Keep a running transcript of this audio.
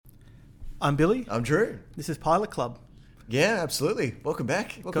I'm Billy. I'm Drew. This is Pilot Club. Yeah, absolutely. Welcome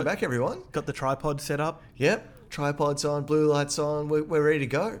back. Welcome back, everyone. Got the tripod set up. Yep. Tripod's on, blue lights on. We're ready to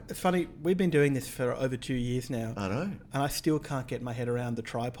go. It's funny, we've been doing this for over 2 years now. I know. And I still can't get my head around the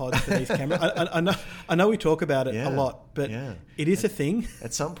tripods for these cameras. I know we talk about it a lot, but it is a thing.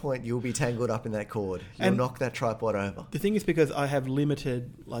 At some point, you'll be tangled up in that cord. You'll knock that tripod over. The thing is because I have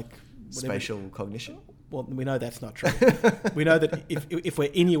limited, spatial cognition? Well, we know that's not true. We know that if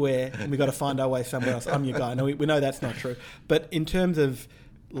we're anywhere and we've got to find our way somewhere else, I'm your guy. No, we know that's not true. But in terms of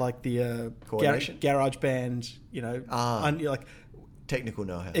the garage band, technical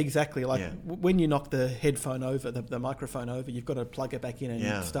know-how. Exactly. When you knock the headphone over, the microphone over, you've got to plug it back in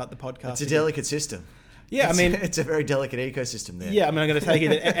and start the podcast. It's a delicate system. Yeah, it's a very delicate ecosystem there. Yeah, I'm going to take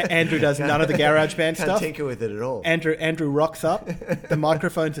it that Andrew does none of the garage band stuff. Can't tinker with it at all. Andrew rocks up. The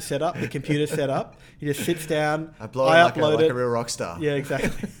microphones are set up. The computer's set up. He just sits down. I upload like a real rock star. Yeah,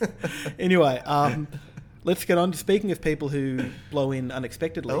 exactly. Anyway, let's get on to speaking of people who blow in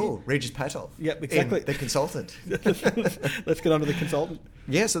unexpectedly. Oh, Regis Patov. Yep, exactly. The consultant. Let's get on to the consultant.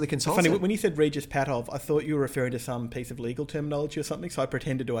 Yeah, so the consultant. Funny, when you said Regis Patov, I thought you were referring to some piece of legal terminology or something, so I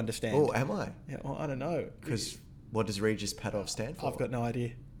pretended to understand. Oh, am I? Yeah, well, I don't know. Because what does Regis Patov stand for? I've got no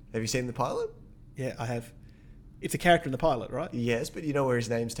idea. Have you seen the pilot? Yeah, I have. It's a character in the pilot, right? Yes, but you know where his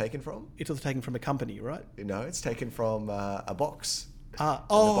name's taken from? It's also taken from a company, right? No, it's taken from a box. The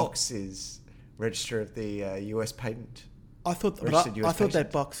box is register of the US patent. I thought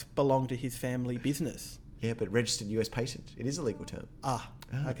that box belonged to his family business. Yeah, but registered US patent. It is a legal term.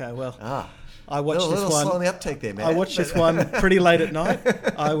 Okay, well. I watched this one. Slow on the uptake there, man. I watched this one pretty late at night.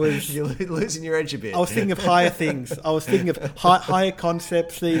 You're losing your edge a bit. I was thinking of higher things. I was thinking of higher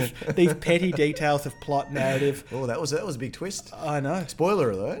concepts, these petty details of plot narrative. Oh, that was a big twist. I know. Spoiler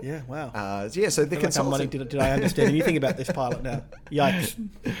alert. Yeah, wow. So the consultant. Did I understand anything about this pilot now? Yikes.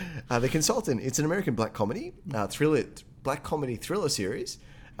 The Consultant. It's an American black comedy, black comedy thriller series.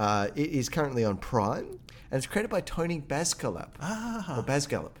 It is currently on Prime. And it's created by Tony Basgalop. Or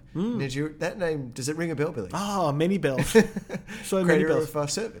Basgalop. That name, does it ring a bell, Billy? Many bells. So many bells. Creator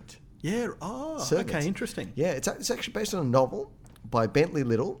of Servant. Yeah. Servant. Okay, interesting. Yeah, it's actually based on a novel by Bentley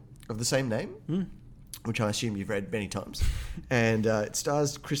Little of the same name, which I assume you've read many times. And it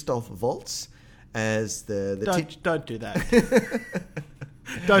stars Christoph Waltz as the Don't do that.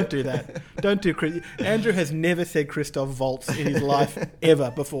 Don't do that. Don't do Chris. Andrew has never said Christoph Waltz in his life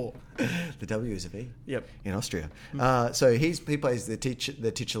ever before. The W is a V. Yep. In Austria. So he plays the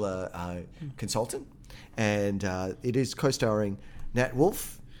titular consultant, and it is co-starring Nat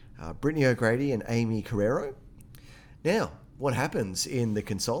Wolff, Brittany O'Grady, and Amy Carrero. Now, what happens in The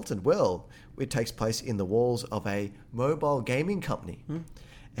Consultant? Well, it takes place in the walls of a mobile gaming company,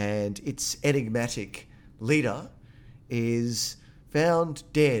 and its enigmatic leader is found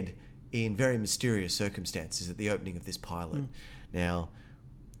dead in very mysterious circumstances at the opening of this pilot. Now,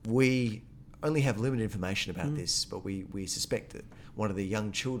 we only have limited information about this, but we suspect that one of the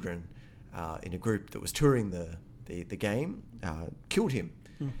young children in a group that was touring the game killed him.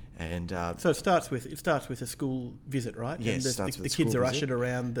 And so it starts with a school visit, right? Yes, and the kids are ushered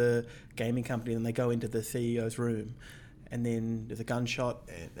around the gaming company, and they go into the CEO's room. And then there's a gunshot.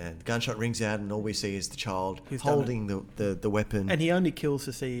 And the gunshot rings out, and all we see is the child holding the weapon. And he only kills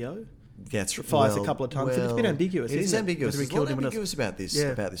the CEO? That's fires a couple of times. So it's a bit ambiguous. It is ambiguous. There's a lot ambiguous about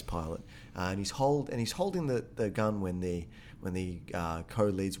this pilot. And he's holding the gun when the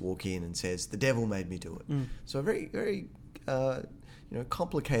co-leads walk in and says, "The devil made me do it." So a very, very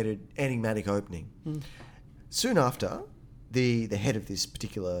complicated, enigmatic opening. Soon after, the head of this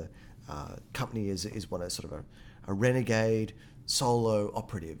particular company is one of sort of a renegade solo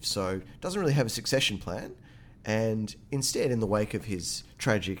operative, so doesn't really have a succession plan, and instead, in the wake of his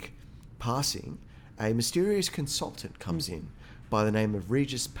tragic passing, a mysterious consultant comes in by the name of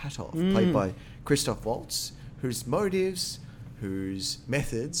Regis Patov, played by Christoph Waltz, whose motives, whose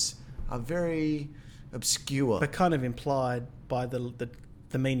methods are very obscure. But kind of implied by the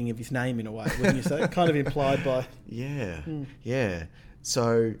meaning of his name in a way, wouldn't you say? Kind of implied by... Yeah.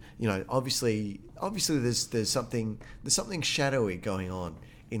 So, obviously there's something shadowy going on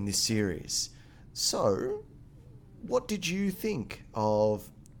in this series. So, what did you think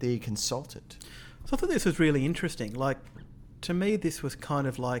of The Consultant? So I thought this was really interesting. To me, this was kind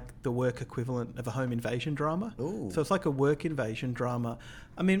of like the work equivalent of a home invasion drama. Ooh. So it's like a work invasion drama.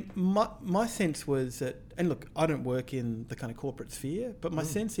 I mean, my sense was that, and look, I don't work in the kind of corporate sphere, but my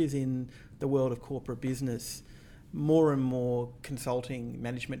sense is in the world of corporate business, more and more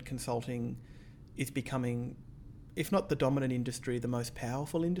management consulting is becoming, if not the dominant industry, the most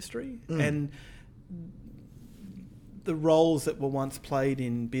powerful industry. And the roles that were once played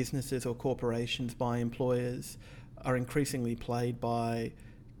in businesses or corporations by employers are increasingly played by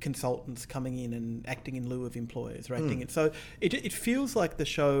consultants coming in and acting in lieu of employers or acting in. So it feels like the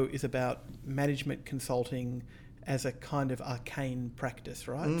show is about management consulting as a kind of arcane practice,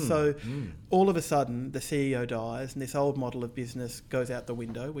 right? So all of a sudden the CEO dies and this old model of business goes out the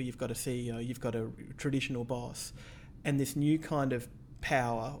window where you've got a CEO, you've got a traditional boss, and this new kind of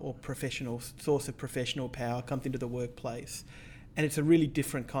power or source of professional power comes into the workplace. And it's a really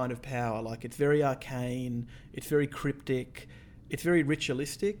different kind of power. Like, it's very arcane, it's very cryptic, it's very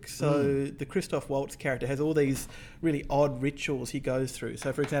ritualistic. So the Christoph Waltz character has all these really odd rituals he goes through.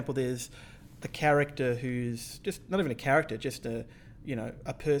 So, for example, there's a character who's just not even a character, just a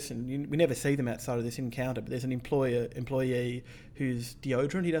person. We never see them outside of this encounter, but there's an employee whose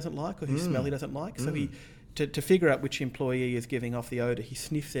deodorant he doesn't like or whose smell he doesn't like. So he, to figure out which employee is giving off the odour, he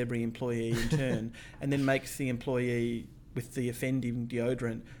sniffs every employee in turn and then makes the employee with the offending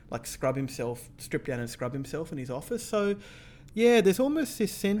deodorant like strip down and scrub himself in his office. So yeah, there's almost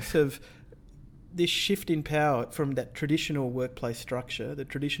this sense of this shift in power from that traditional workplace structure, the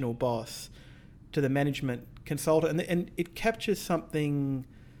traditional boss, to the management consultant. And it captures something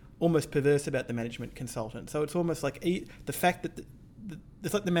almost perverse about the management consultant. So it's almost like the fact that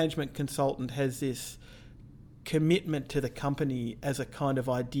it's like the management consultant has this commitment to the company as a kind of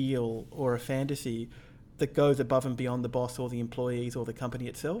ideal or a fantasy that goes above and beyond the boss or the employees or the company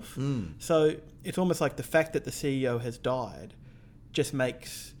itself. So it's almost like the fact that the CEO has died just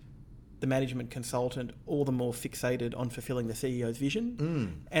makes the management consultant all the more fixated on fulfilling the CEO's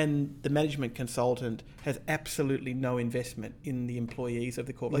vision. And the management consultant has absolutely no investment in the employees of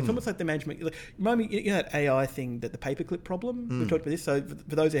the corp. Like, it's almost like the management... Like, remind me, that AI thing, the paperclip problem? We've talked about this. So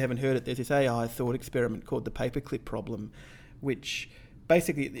for those who haven't heard it, there's this AI thought experiment called the paperclip problem, which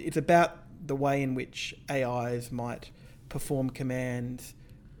basically it's about the way in which AIs might perform commands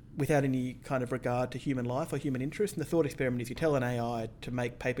without any kind of regard to human life or human interest. And the thought experiment is you tell an AI to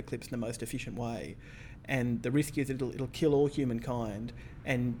make paperclips in the most efficient way, and the risk is it'll kill all humankind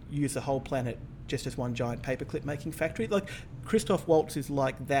and use the whole planet just as one giant paperclip making factory. Like, Christoph Waltz is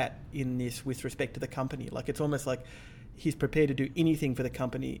like that in this with respect to the company. Like, it's almost like he's prepared to do anything for the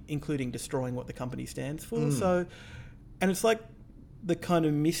company, including destroying what the company stands for. So, and it's like the kind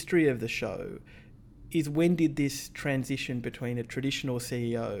of mystery of the show is, when did this transition between a traditional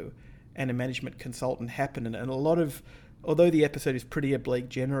CEO and a management consultant happen? And a lot of, although the episode is pretty oblique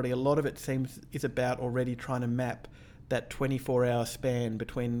generally, a lot of it seems is about already trying to map that 24-hour span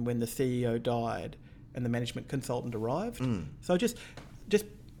between when the CEO died and the management consultant arrived. So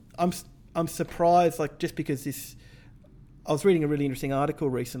I'm surprised, like, just because this... I was reading a really interesting article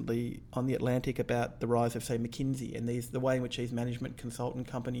recently on The Atlantic about the rise of, say, McKinsey and the way in which these management consultant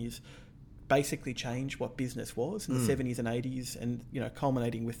companies basically changed what business was in the 70s and 80s, and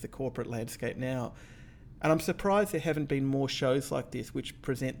culminating with the corporate landscape now. And I'm surprised there haven't been more shows like this which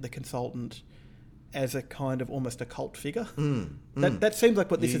present the consultant as a kind of almost a cult figure. That seems like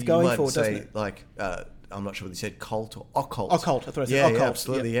what this is going for, doesn't it? Like, I'm not sure what you said, cult or occult. Occult, I thought I said occult. Yeah,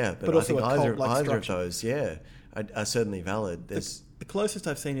 absolutely, yeah. But I think either of those, are certainly valid. The closest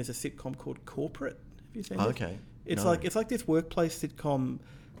I've seen is a sitcom called Corporate. Have you seen it? Okay. It's like this workplace sitcom.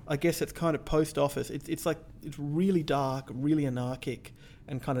 I guess it's kind of post-office. It's really dark, really anarchic,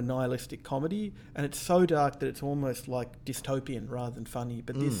 and kind of nihilistic comedy. And it's so dark that it's almost like dystopian rather than funny.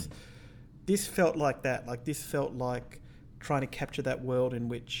 But this felt like that. Like, this felt like trying to capture that world in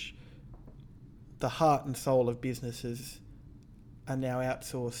which the heart and soul of businesses are now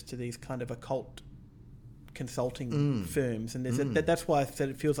outsourced to these kind of occult consulting firms, and that's why I said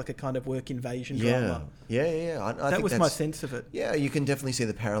it feels like a kind of work invasion drama. I think my sense of it. Yeah, you can definitely see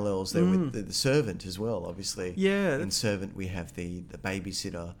the parallels there with the Servant as well. Obviously, in Servant we have the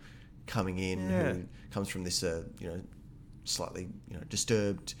babysitter coming in who comes from this slightly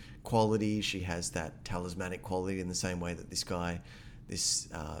disturbed quality. She has that talismanic quality in the same way that this guy,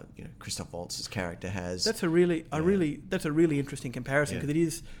 Christoph Waltz's character has. That's a really interesting comparison,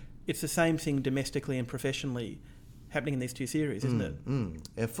 because it's the same thing domestically and professionally happening in these two series, isn't it?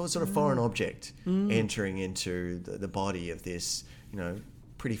 A sort of foreign object entering into the body of this,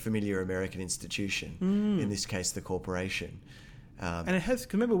 pretty familiar American institution, in this case, the corporation. And it has,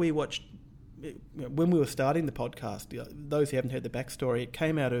 remember we watched, when we were starting the podcast, those who haven't heard the backstory, it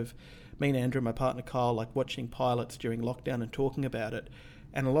came out of me and Andrew, my partner Kyle, like watching pilots during lockdown and talking about it.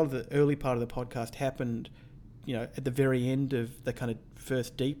 And a lot of the early part of the podcast happened at the very end of the kind of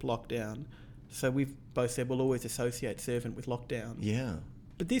first deep lockdown. So we've both said we'll always associate Servant with lockdown. Yeah.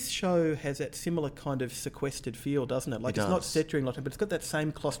 But this show has that similar kind of sequestered feel, doesn't it? Like it's not set during lockdown, but it's got that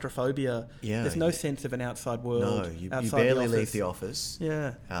same claustrophobia. Yeah, there's no sense of an outside world. No, you barely leave the office.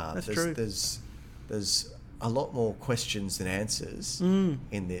 Yeah, that's true. There's a lot more questions than answers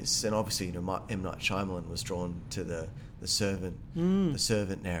in this, and obviously, M. Night Shyamalan was drawn to the servant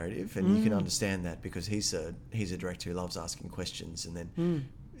narrative, and you can understand that because he's a director who loves asking questions and then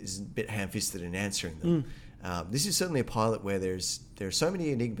is a bit ham-fisted in answering them. This is certainly a pilot where there are so many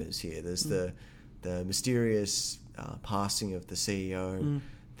enigmas here. There's the mysterious passing of the CEO,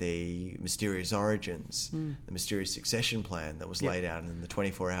 the mysterious origins, the mysterious succession plan that was laid out in the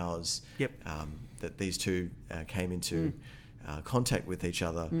 24 hours that these two came into contact with each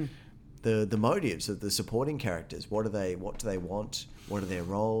other. The motives of the supporting characters. What do they want? What are their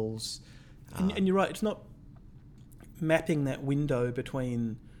roles? And you're right. It's not mapping that window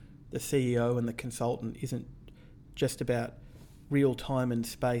between the CEO and the consultant isn't just about real time and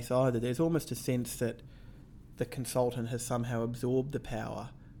space either. There's almost a sense that the consultant has somehow absorbed the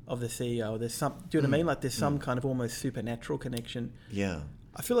power of the CEO. There's some, do you know what I mean? Like there's some kind of almost supernatural connection. Yeah.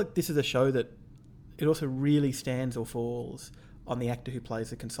 I feel like this is a show that it also really stands or falls on the actor who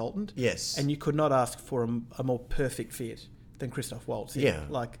plays the consultant. Yes. And you could not ask for a more perfect fit than Christoph Waltz. Yeah.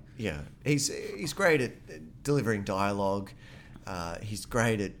 He's great at delivering dialogue. He's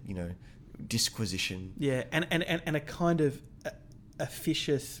great at, disquisition. Yeah, and a kind of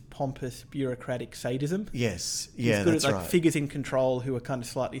officious, pompous, bureaucratic sadism. Yes, yeah, that's at, right. Figures in control who are kind of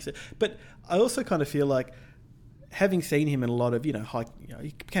slightly... But I also kind of feel like, having seen him in a lot of, he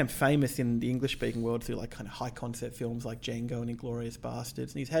became famous in the English-speaking world through kind of high-concept films like Django and Inglourious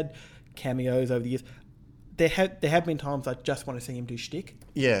Bastards, and he's had cameos over the years. There have been times I just want to see him do shtick.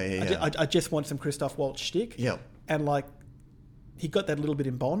 Yeah. I just want some Christoph Waltz shtick. Yeah. And he got that a little bit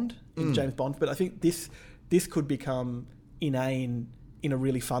in Bond, in James Bond, but I think this could become inane in a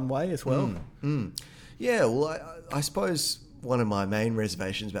really fun way as well. Yeah, well, I suppose one of my main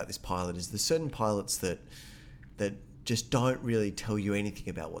reservations about this pilot is there's certain pilots that just don't really tell you anything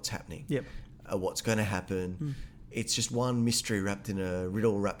about what's happening, what's going to happen. It's just one mystery wrapped in a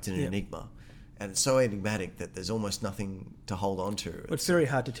riddle, wrapped in an enigma. And it's so enigmatic that there's almost nothing to hold on to. It's very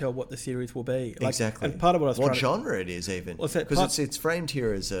hard to tell what the series will be. Exactly. And part of what genre it is even. Because it's framed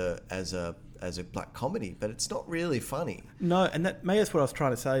here as a black comedy, but it's not really funny. No, and that's what I was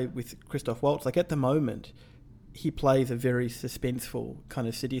trying to say with Christoph Waltz. At the moment, he plays a very suspenseful, kind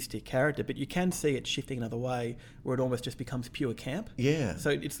of sadistic character, but you can see it shifting another way where it almost just becomes pure camp. Yeah. So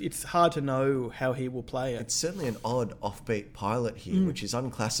it's hard to know how he will play it. It's certainly an odd offbeat pilot here, which is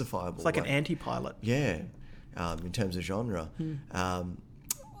unclassifiable. It's like an anti-pilot. Yeah, in terms of genre.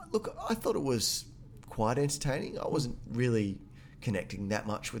 Look, I thought it was quite entertaining. I wasn't really connecting that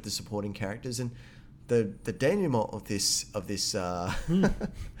much with the supporting characters, and the denouement of this of this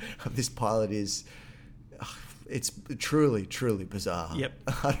pilot is... It's truly, truly bizarre. Yep.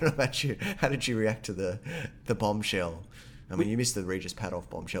 I don't know about you. How did you react to the bombshell? I mean, you missed the Regis Padoff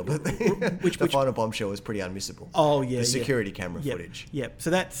bombshell, but the final bombshell was pretty unmissable. Oh, yeah. The security camera footage. Yep. So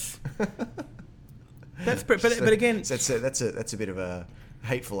that's but again... That's a bit of a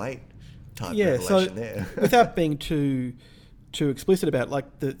Hateful Eight type revelation there. Without being too explicit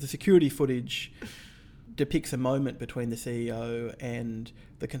about the security footage depicts a moment between the CEO and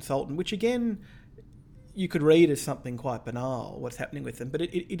the consultant, which again... you could read as something quite banal, what's happening with them, but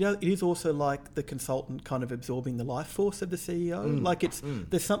it is also like the consultant kind of absorbing the life force of the CEO.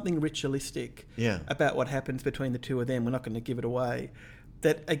 There's something ritualistic about what happens between the two of them. We're not going to give it away.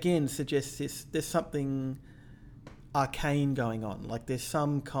 That again suggests there's something arcane going on. There's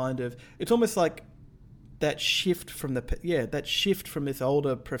some kind of... It's almost like that shift from this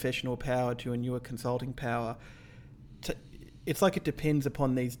older professional power to a newer consulting power. It's like it depends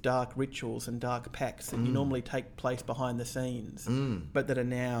upon these dark rituals and dark pacts that you normally take place behind the scenes, but that are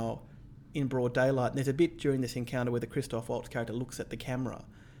now in broad daylight. And there's a bit during this encounter where the Christoph Waltz character looks at the camera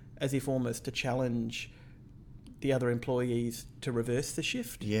as if almost to challenge the other employees to reverse the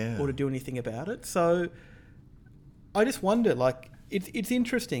shift or to do anything about it. So I just wonder, it's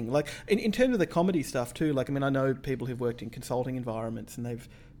interesting. In terms of the comedy stuff too, I know people who've worked in consulting environments and they've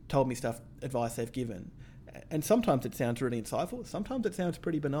told me advice they've given. And sometimes it sounds really insightful. Sometimes it sounds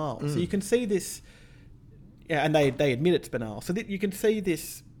pretty banal. So you can see this, and they admit it's banal. So that you can see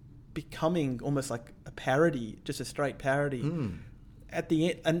this becoming almost like a parody, just a straight parody at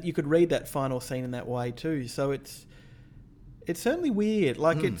the end. And you could read that final scene in that way too. So it's certainly weird.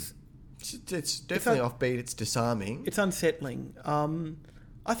 It's definitely offbeat. It's disarming. It's unsettling.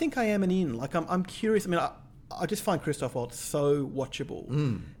 I think I am I'm curious. I just find Christoph Waltz so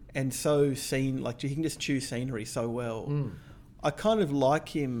watchable. And so you can just choose scenery so well. I kind of like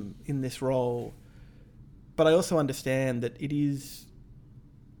him in this role, but I also understand that it is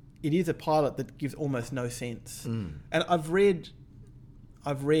a pilot that gives almost no sense. And I've read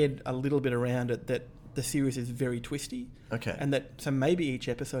a little bit around it that the series is very twisty. Okay. And so maybe each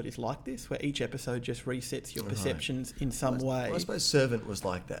episode is like this, where each episode just resets your perceptions in some way. Well, I suppose Servant was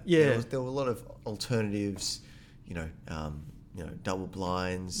like that. Yeah. There were a lot of alternatives, double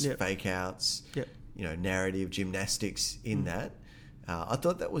blinds, fake outs, narrative gymnastics in that. I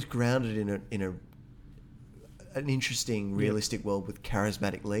thought that was grounded in an interesting, realistic world with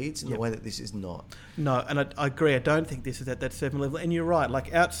charismatic leads in the way that this is not. No, and I agree. I don't think this is at that Servant level. And you're right.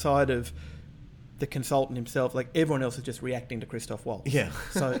 Like, outside of the consultant himself, like, everyone else is just reacting to Christoph Waltz. Yeah.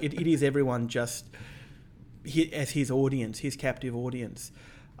 So it is everyone just as his audience, his captive audience.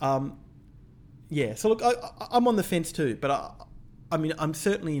 So look, I'm on the fence too, but I'm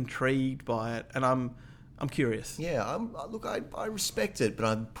certainly intrigued by it, and I'm curious. Yeah, I respect it, but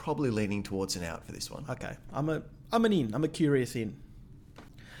I'm probably leaning towards an out for this one. Okay, I'm a curious in.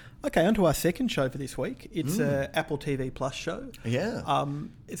 Okay, on to our second show for this week. It's an Apple TV Plus show. Yeah.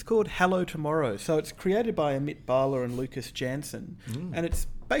 It's called Hello Tomorrow. So it's created by Amit Bhalla and Lucas Jansen, and it's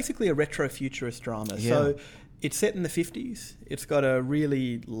basically a retro-futurist drama. Yeah. So it's set in the 50s. It's got a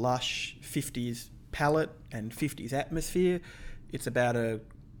really lush 50s palette and 50s atmosphere. It's about a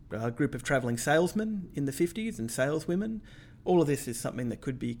group of travelling salesmen in the 50s and saleswomen. All of this is something that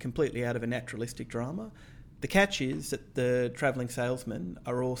could be completely out of a naturalistic drama. The catch is that the travelling salesmen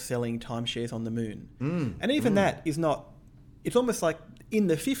are all selling timeshares on the moon. And even that is not... It's almost like in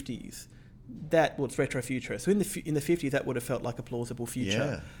the 50s, it's retro-futurist. So in the 50s, that would have felt like a plausible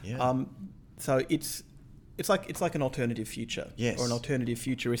future. Yeah. So it's like an alternative future. Yes. Or an alternative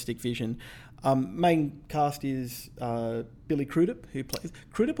futuristic vision. Main cast is Billy Crudup, who plays...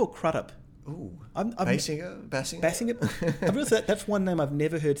 Crudup or Crudup? Ooh. Basinger? Basinger? I've realised that's one name I've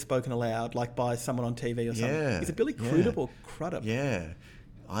never heard spoken aloud, like by someone on TV or something. Yeah. Is it Billy Crudup or Crudup? Yeah.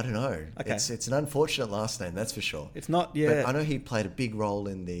 I don't know. Okay. It's an unfortunate last name, that's for sure. It's not, But I know he played a big role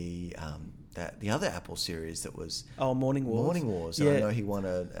in the other Apple series that was... Morning Wars. Morning Wars. And I know he won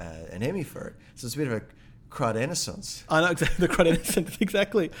an Emmy for it. So it's a bit of a crud-renaissance. I know exactly, the crud-renaissance,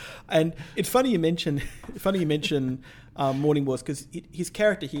 exactly. And it's funny you mention Morning Wars, because his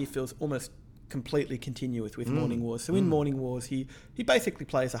character here feels almost completely continuous with Morning Wars. So in Morning Wars, he basically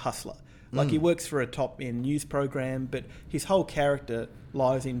plays a hustler. Like, he works for a top-end news program, but his whole character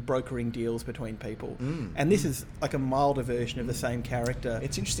lies in brokering deals between people. And this is like a milder version of the same character.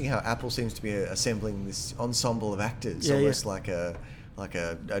 It's interesting how Apple seems to be assembling this ensemble of actors, Yeah, almost like a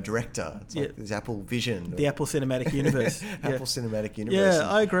director. It's like this Apple Vision. The Apple Cinematic Universe. Apple Cinematic Universe. Yeah,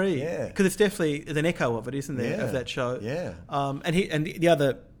 I agree. Yeah. Because it's definitely an echo of it, isn't there, of that show? Yeah. And the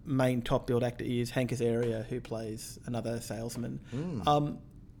other main top-billed actor is Hank Azaria, who plays another salesman.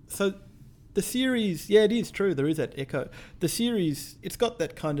 So the series, it is true, there is that echo. The series, it's got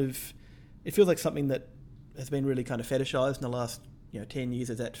that kind of... It feels like something that has been really kind of fetishised in the last 10 years,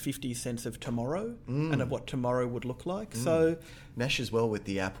 as that 50s sense of tomorrow and of what tomorrow would look like. So meshes well with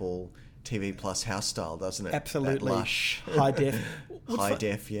the Apple TV Plus house style, doesn't it? Absolutely. That lush. High def. High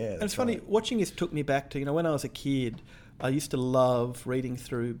def, yeah. And it's funny, watching this took me back to, when I was a kid, I used to love reading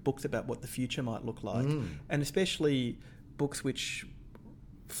through books about what the future might look like. And especially books which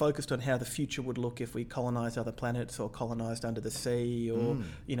focused on how the future would look if we colonised other planets or colonised under the sea or,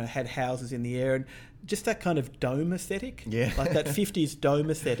 had houses in the air. And just that kind of dome aesthetic. Yeah. Like that 50s dome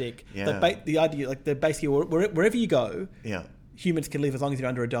aesthetic. Yeah. The idea, like, basically wherever you go... Yeah. Humans can live as long as you're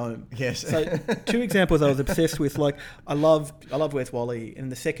under a dome. Yes. So 2 examples I was obsessed with. Like, I love Where's Wally,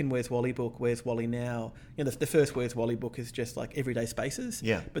 and the second Where's Wally book, Where's Wally Now? The first Where's Wally book is just like everyday spaces.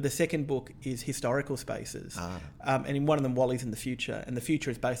 Yeah. But the second book is historical spaces. And in one of them, Wally's in the future, and the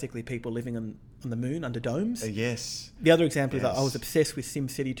future is basically people living on the moon under domes. Yes. The other example is I was obsessed with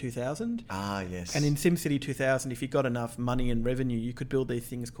SimCity 2000. Yes. And in SimCity 2000, if you got enough money and revenue, you could build these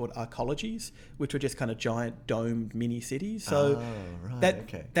things called arcologies, which were just kind of giant domed mini cities. So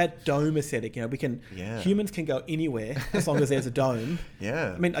that dome aesthetic, humans can go anywhere as long as there's a dome.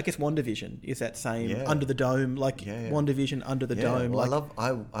 Yeah. I mean, I guess WandaVision is that same under the dome, WandaVision under the dome. Well,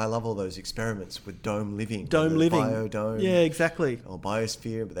 I love all those experiments with dome living. Dome living. Biodome. Yeah, exactly. Or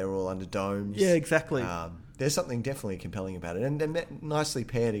biosphere, but they were all under domes. Yeah, exactly. There's something definitely compelling about it, and nicely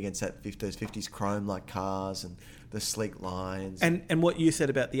paired against those 50s chrome-like cars and the sleek lines. And what you said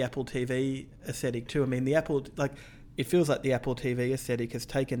about the Apple TV aesthetic too. I mean, the Apple, it feels like the Apple TV aesthetic has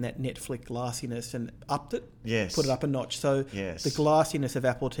taken that Netflix glassiness and upped it. Yes. Put it up a notch. So the glassiness of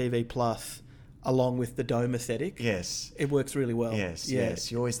Apple TV Plus along with the dome aesthetic. Yes. It works really well. Yes, Yeah.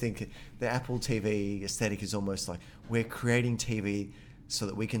 yes. You always think the Apple TV aesthetic is almost like we're creating TV so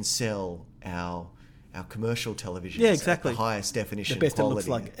that we can sell our commercial televisions Yeah, exactly. at the highest definition The best quality. it looks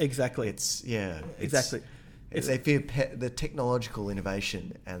like. Exactly. Exactly. They feel the technological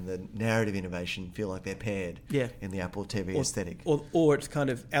innovation and the narrative innovation feel like they're paired in the Apple TV aesthetic. Or it's kind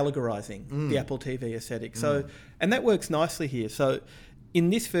of allegorizing the Apple TV aesthetic. So, and that works nicely here. So in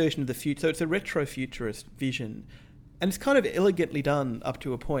this version of the future, so it's a retro-futurist vision, and it's kind of elegantly done up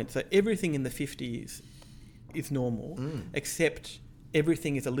to a point. So everything in the 50s is normal, except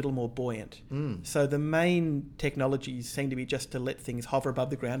everything is a little more buoyant. So the main technologies seem to be just to let things hover above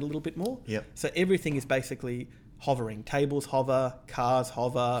the ground a little bit more. Yep. So everything is basically hovering. Tables hover, cars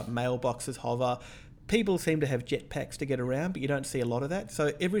hover, mailboxes hover. People seem to have jetpacks to get around, but you don't see a lot of that.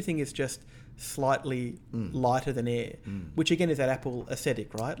 So everything is just slightly lighter than air, which again is that Apple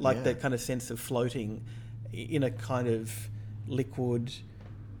aesthetic, right? Like that kind of sense of floating in a kind of liquid,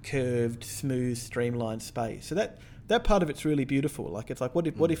 curved, smooth, streamlined space. So that part of it's really beautiful. Like it's like what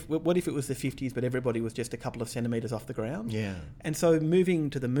if it was the 50s, but everybody was just a couple of centimeters off the ground? Yeah. And so moving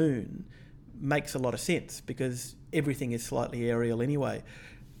to the moon makes a lot of sense because everything is slightly aerial anyway.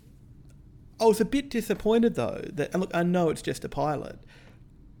 I was a bit disappointed though that, and look, I know it's just a pilot.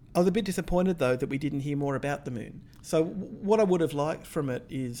 I was a bit disappointed though that we didn't hear more about the moon. So what I would have liked from it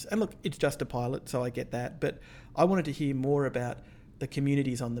is, and look, it's just a pilot, so I get that, but I wanted to hear more about the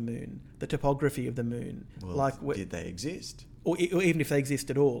communities on the moon, the topography of the moon. Well, did they exist? Or even if they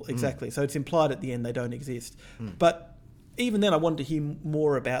exist at all, exactly. So it's implied at the end they don't exist. But even then I wanted to hear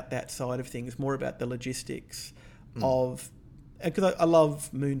more about that side of things, more about the logistics of... Because I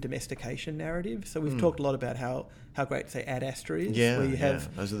love moon domestication narrative. So we've talked a lot about how great, say, Ad Astra is. Where you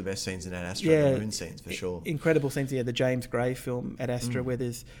have those are the best scenes in Ad Astra, the moon scenes for sure. Incredible scenes, the James Gray film, Ad Astra, where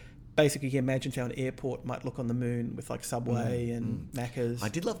there's... Basically, he imagines how an airport might look on the moon with like Subway and Macca's. I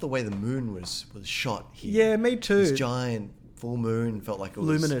did love the way the moon was shot here. Yeah, me too. This giant full moon felt like it was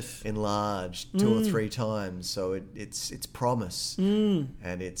luminous, enlarged 2 or 3 times. So it's promise, and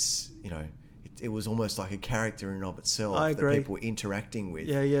it's it was almost like a character in and of itself. I agree. That people were interacting with.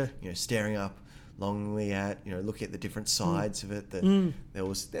 Yeah. Staring up longingly at, looking at the different sides of it. There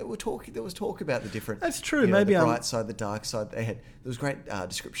was talk about the different. That's true. Maybe the bright side, the dark side. There was great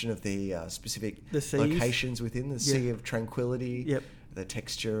description of the specific locations within the Sea of Tranquility. Yep. The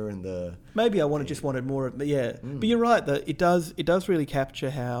texture and the. Maybe I wanted more of, but But you're right that it does really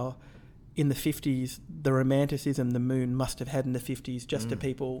capture how, in the 50s, the romanticism the moon must have had in the 50s just to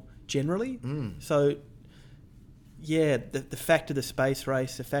people generally. So. Yeah, the fact of the space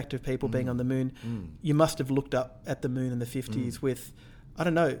race, the fact of people being on the moon, you must have looked up at the moon in the 50s with, I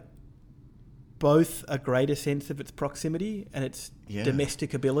don't know, both a greater sense of its proximity and its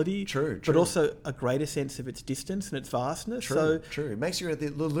domesticability, true, but also a greater sense of its distance and its vastness. True. It makes you the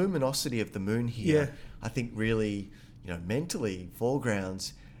luminosity of the moon here. I think really, mentally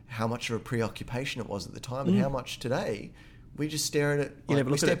foregrounds how much of a preoccupation it was at the time and how much today. We just stare at it.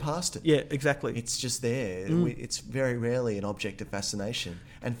 We stare past it. Yeah, exactly. It's just there. It's very rarely an object of fascination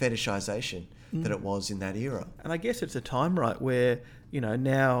and fetishization that it was in that era. And I guess it's a time, right, where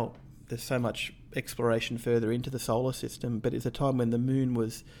now there's so much exploration further into the solar system, but it's a time when the moon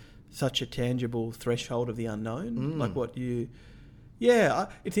was such a tangible threshold of the unknown. Like what you... Yeah,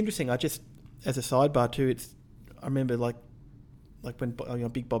 it's interesting. I just, as a sidebar too, I remember like when I'm a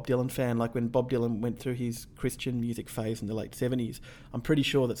big Bob Dylan fan, like when Bob Dylan went through his Christian music phase in the late 70s, I'm pretty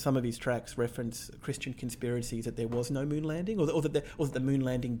sure that some of his tracks reference Christian conspiracies that there was no moon landing, or that the moon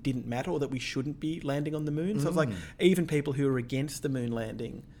landing didn't matter, or that we shouldn't be landing on the moon. So it's like even people who are against the moon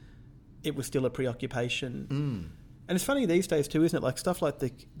landing, it was still a preoccupation. And it's funny these days too, isn't it? Like stuff like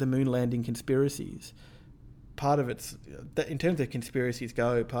the moon landing conspiracies, part of it's, in terms of conspiracies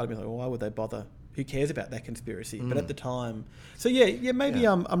go, part of me is like, well, why would they bother? Who cares about that conspiracy? But at the time... So maybe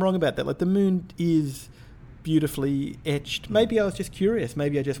I'm wrong about that. Like the moon is beautifully etched. Maybe I was just curious.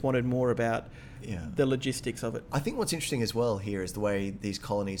 Maybe I just wanted more about the logistics of it. I think what's interesting as well here is the way these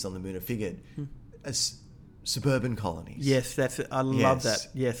colonies on the moon are figured as suburban colonies. Yes, I love that.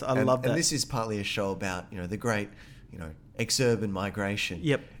 Yes, I love that. And this is partly a show about, the great, exurban migration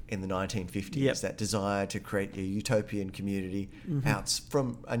in the 1950s, that desire to create a utopian community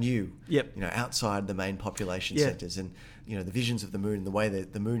from anew, outside the main population centres. And, the visions of the moon, the way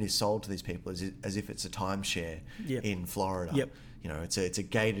that the moon is sold to these people is as if it's a timeshare in Florida. It's a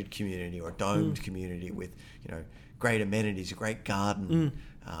gated community or a domed community with, great amenities, a great garden,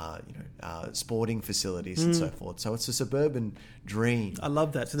 sporting facilities and so forth. So it's a suburban dream. I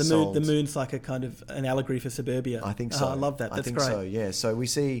love that. So the moon's like a kind of an allegory for suburbia. I think so. I love that. That's great. So, yeah. So we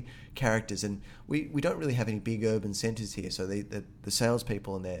see characters, and we don't really have any big urban centres here. So the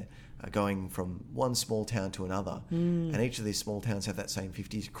salespeople in there are going from one small town to another, and each of these small towns have that same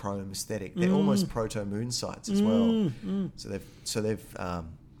 50s chrome aesthetic. They're almost proto-moon sites as well. So they've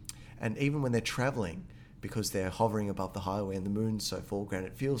and even when they're travelling, because they're hovering above the highway and the moon's so foreground,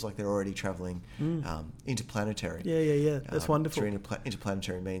 it feels like they're already travelling interplanetary. Yeah. That's wonderful. Through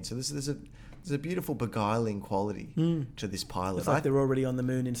interplanetary means. So there's a beautiful beguiling quality to this pilot. It's like they're already on the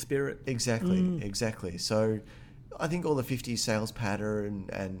moon in spirit. Exactly. So I think all the 50s sales pattern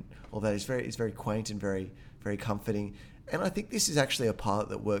and all that is very quaint and very, very comforting. And I think this is actually a pilot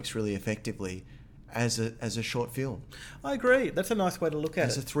that works really effectively as a short film. I agree. That's a nice way to look at it.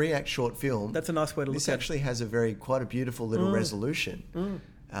 As a 3-act short film. That's a nice way to look at it. This actually has quite a beautiful little resolution. And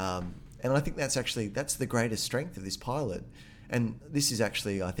I think that's the greatest strength of this pilot. And this is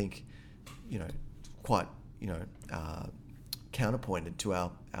actually, I think, quite, counterpointed to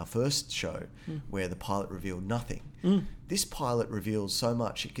our first show where the pilot revealed nothing. This pilot reveals so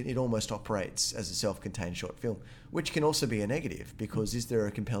much, it almost operates as a self-contained short film, which can also be a negative, because is there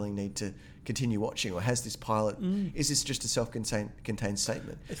a compelling need to continue watching, or has this pilot, is this just a self-contained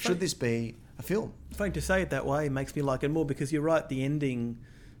statement? Should this be a film? It's funny to say it that way, makes me like it more, because you're right, the ending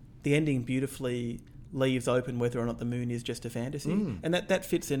beautifully leaves open whether or not the moon is just a fantasy. And that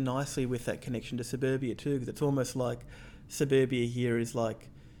fits in nicely with that connection to Suburbia too, because it's almost like Suburbia here is like,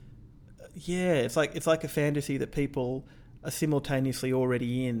 it's like a fantasy that people are simultaneously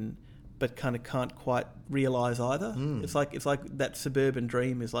already in, but kind of can't quite realise either. It's like that suburban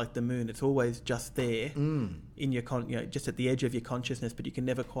dream is like the moon. It's always just there in your just at the edge of your consciousness, but you can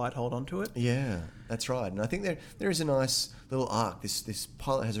never quite hold on to it. Yeah, that's right. And I think there is a nice little arc. This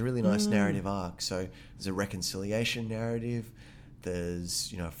pilot has a really nice narrative arc. So there's a reconciliation narrative.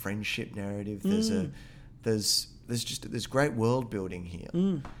 There's a friendship narrative. There's great world building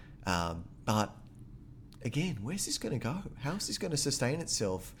here. But again, where's this going to go? How is this going to sustain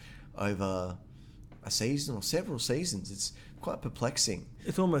itself over a season or several seasons? It's quite perplexing.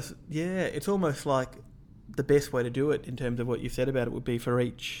 It's almost like the best way to do it in terms of what you've said about it would be for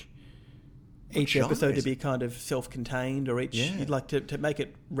each episode to be kind of self-contained, or you'd like to make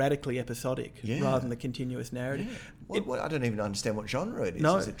it radically episodic rather than the continuous narrative. Yeah. I don't even understand what genre it is.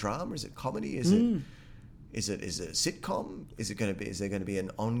 No. Is it drama? Is it comedy? Is it a sitcom? Is there going to be an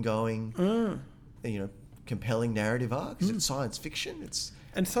ongoing, compelling narrative arc? Is it science fiction?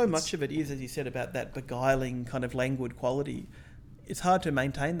 And so much of it is, as you said, about that beguiling kind of languid quality. It's hard to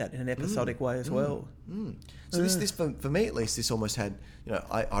maintain that in an episodic way as well. So this for me at least, this almost had,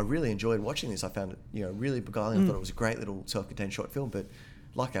 I really enjoyed watching this. I found it, really beguiling. I thought it was a great little self-contained short film. But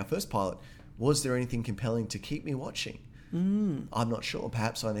like our first pilot, was there anything compelling to keep me watching? I'm not sure.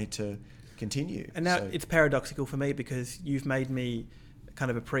 Perhaps I need to continue. And now it's paradoxical for me, because you've made me kind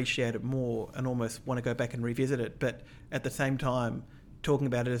of appreciate it more and almost want to go back and revisit it. But at the same time, talking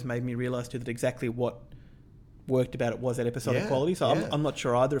about it has made me realise too that exactly what worked about it was that episodic quality. So I'm not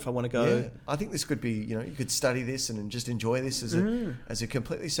sure either if I want to go. Yeah. I think this could be, you could study this and just enjoy this as a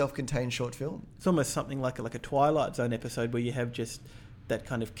completely self-contained short film. It's almost something like a Twilight Zone episode where you have just that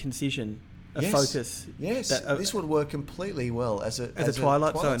kind of concision. Focus. Yes, this would work completely well as a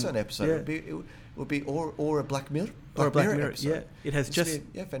Twilight Zone episode. Yeah. It would be or a Black Mirror. Episode. Yeah, it has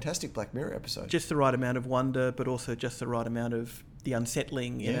fantastic Black Mirror episode. Just the right amount of wonder, but also just the right amount of the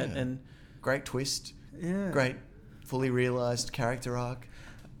unsettling in it, and great twist. Yeah, great, fully realised character arc.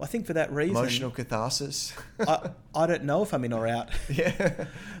 I think for that reason, emotional catharsis. I don't know if I'm in or out. Yeah,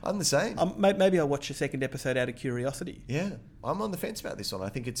 I'm the same. Maybe I'll watch a second episode out of curiosity. Yeah, I'm on the fence about this one. I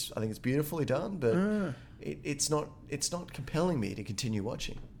think it's beautifully done, but it's not compelling me to continue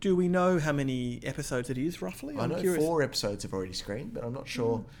watching. Do we know how many episodes it is roughly? I know 4 episodes have already screened, but I'm not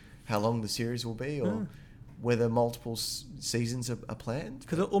sure how long the series will be or whether multiple seasons are planned.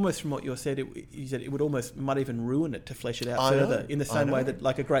 Because almost from what you said, it would almost might even ruin it to flesh it out further. In the same way that,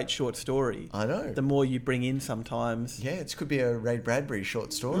 like a great short story, I know, the more you bring in sometimes. Yeah, it could be a Ray Bradbury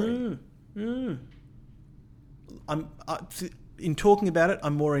short story. In talking about it,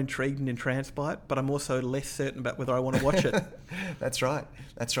 I'm more intrigued and entranced by it, but I'm also less certain about whether I want to watch it. That's right.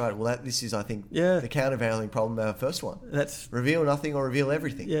 Well, this is, I think, the countervailing problem of our first one. That's reveal nothing or reveal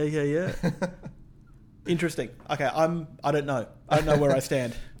everything. Yeah. Interesting. Okay, I don't know. I don't know where I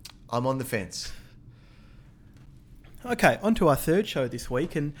stand. I'm on the fence. Okay, on to our third show this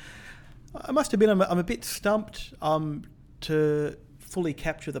week, and I must admit I'm a bit stumped to fully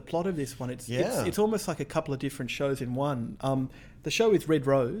capture the plot of this one. Yeah. It's almost like a couple of different shows in one. The show is Red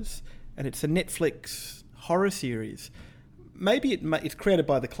Rose, and it's a Netflix horror series. Maybe it's created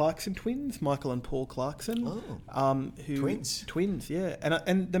by the Clarkson twins, Michael and Paul Clarkson. Twins, yeah.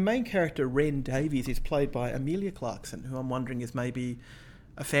 And the main character, Ren Davies, is played by Amelia Clarkson, who I'm wondering is maybe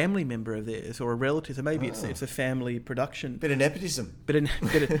a family member of theirs or a relative. So maybe it's a family production. Bit of nepotism. Bit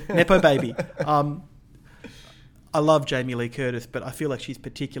of nepo baby. I love Jamie Lee Curtis, but I feel like she's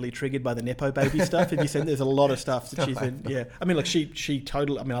particularly triggered by the nepo baby stuff. Have you seen? There's a lot of stuff that she's been. Yeah, I mean, look, she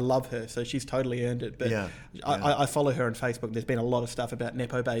totally. I mean, I love her, so she's totally earned it. But I follow her on Facebook. There's been a lot of stuff about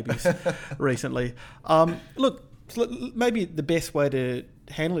nepo babies recently. Look, maybe the best way to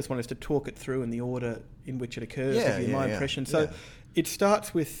handle this one is to talk it through in the order in which it occurs. My impression. So. It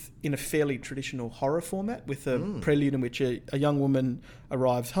starts in a fairly traditional horror format, with a prelude in which a young woman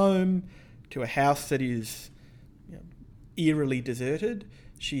arrives home to a house that is eerily deserted.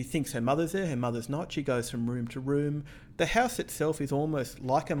 She thinks her mother's there, her mother's not. She goes from room to room. The house itself is almost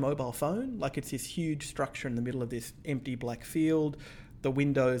like a mobile phone, like it's this huge structure in the middle of this empty black field. The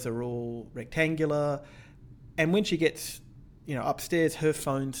windows are all rectangular. And when she gets upstairs, her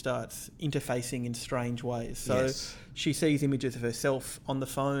phone starts interfacing in strange ways. So she sees images of herself on the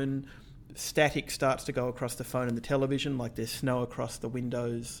phone. Static starts to go across the phone and the television, like there's snow across the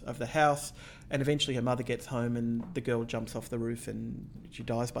windows of the house. And eventually her mother gets home and the girl jumps off the roof and she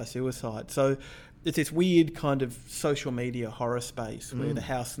dies by suicide. So it's this weird kind of social media horror space where the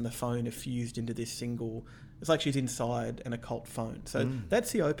house and the phone are fused into this single... It's like she's inside an occult phone. So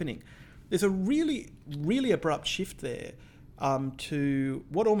that's the opening. There's a really, really abrupt shift there to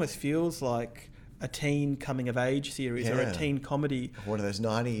what almost feels like a teen coming of age series or a teen comedy. One of those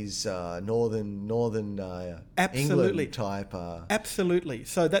 90s northern Absolutely. England type. Absolutely.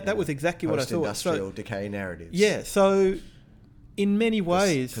 So that was exactly what I thought. Post-industrial decay narratives. Yeah. So in many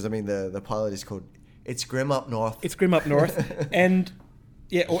ways... Because, I mean, the pilot is called It's Grim Up North. It's Grim Up North. And,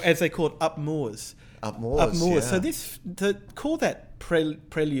 or as they call it, Up Moors. Up Moors, yeah. So to call that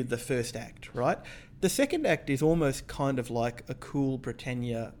prelude the first act, right? The second act is almost kind of like a Cool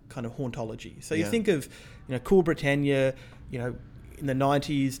Britannia kind of hauntology. So you think of, Cool Britannia, in the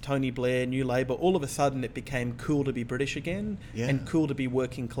 90s, Tony Blair, New Labour, all of a sudden it became cool to be British again and cool to be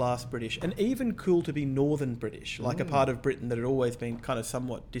working class British and even cool to be Northern British, like a part of Britain that had always been kind of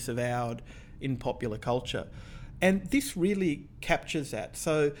somewhat disavowed in popular culture. And this really captures that.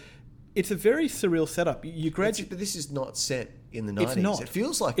 So it's a very surreal setup. But this is not set in the 90s. It's not. It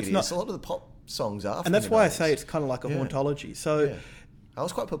feels like it is. A lot of the pop songs are. And that's why I say it's kind of like a hauntology. So I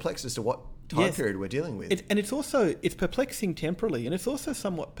was quite perplexed as to what time period we're dealing with. It's perplexing temporally, and it's also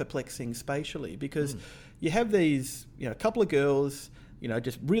somewhat perplexing spatially, because you have these, a couple of girls,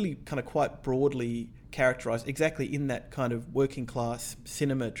 just really kind of quite broadly characterised exactly in that kind of working class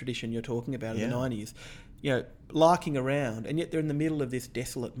cinema tradition you're talking about in the 90s, larking around, and yet they're in the middle of this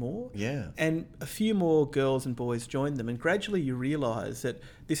desolate moor. Yeah. And a few more girls and boys join them, and gradually you realise that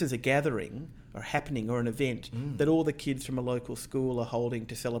this is a gathering or happening or an event that all the kids from a local school are holding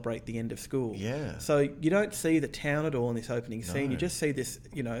to celebrate the end of school. Yeah. So you don't see the town at all in this opening scene. You just see this,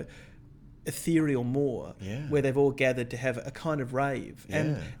 ethereal moor where they've all gathered to have a kind of rave. Yeah.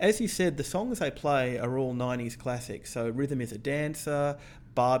 And as you said, the songs they play are all 90s classics. So Rhythm is a Dancer,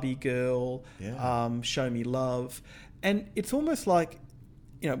 Barbie Girl, Show Me Love. And it's almost like,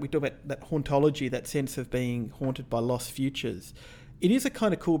 we talk about that hauntology, that sense of being haunted by lost futures. It is a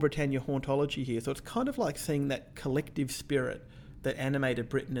kind of Cool Britannia hauntology here. So it's kind of like seeing that collective spirit that animated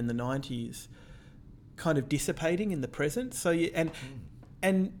Britain in the 90s kind of dissipating in the present. So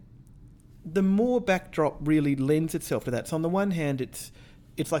and the Moor backdrop really lends itself to that. So on the one hand, it's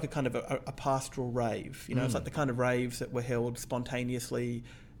like a kind of a pastoral rave. It's like the kind of raves that were held spontaneously,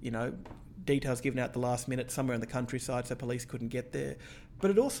 details given out at the last minute somewhere in the countryside so police couldn't get there. But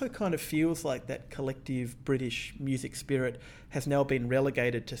it also kind of feels like that collective British music spirit has now been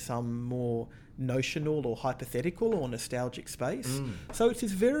relegated to some more notional or hypothetical or nostalgic space. So it's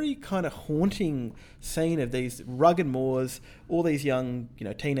this very kind of haunting scene of these rugged moors, all these young,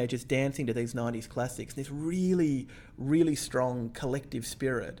 teenagers dancing to these 90s classics, and this really, really strong collective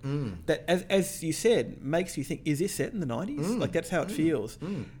spirit that, as you said, makes you think, is this set in the 90s? Like, that's how it feels.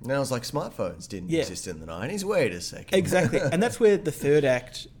 Now it's like smartphones didn't exist in the 90s. Wait a second. Exactly. And that's where the third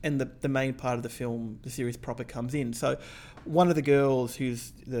act and the main part of the film, the series proper, comes in. So one of the girls,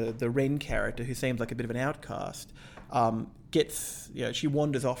 who's the Ren character, who seems like a bit of an outcast, gets, she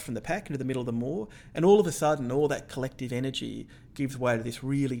wanders off from the pack into the middle of the moor, and all of a sudden all that collective energy gives way to this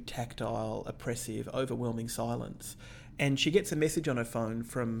really tactile, oppressive, overwhelming silence. and she gets a message on her phone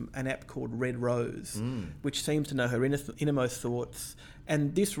from an app called Red Rose, which seems to know her innermost thoughts.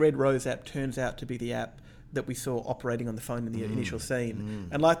 And this Red Rose app turns out to be the app that we saw operating on the phone in the initial scene.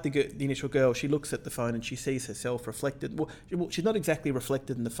 And like the initial girl, she looks at the phone and she sees herself reflected. Well, she's not exactly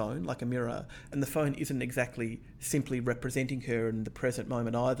reflected in the phone like a mirror, and the phone isn't exactly simply representing her in the present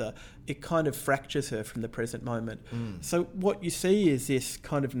moment either. It kind of fractures her from the present moment. So what you see is this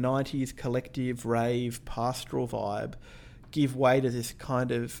kind of 90s collective rave pastoral vibe give way to this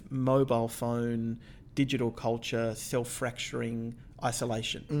kind of mobile phone, digital culture, self-fracturing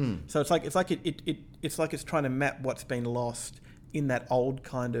isolation. So it's like it's trying to map what's been lost in that old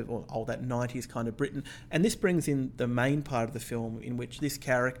kind of, or that 90s kind of Britain. And this brings in the main part of the film in which this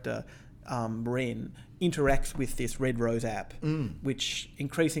character, Ren, interacts with this Red Rose app, which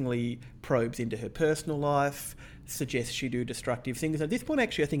increasingly probes into her personal life, suggests she do destructive things. At this point,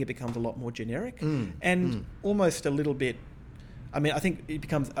 actually, I think it becomes a lot more generic and almost a little bit, I mean, I think it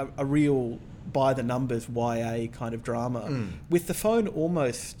becomes a real by-the-numbers YA kind of drama, with the phone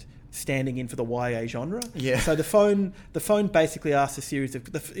almost standing in for the YA genre. Yeah. So the phone basically asks a series of...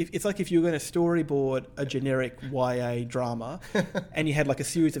 It's like if you were going to storyboard a generic YA drama and you had like a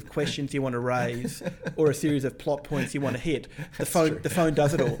series of questions you want to raise or a series of plot points you want to hit, the phone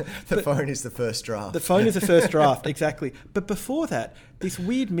does it all. The phone is the first draft. The phone is the first draft, exactly. But before that, this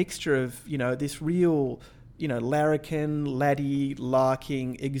weird mixture of, this real... larrikin, laddie,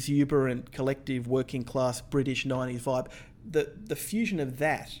 larking, exuberant, collective, working class British 90s vibe. The fusion of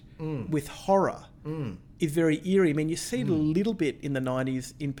that with horror is very eerie. I mean, you see it a little bit in the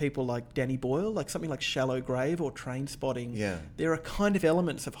 90s in people like Danny Boyle, like something like Shallow Grave or Train Spotting. Yeah. There are kind of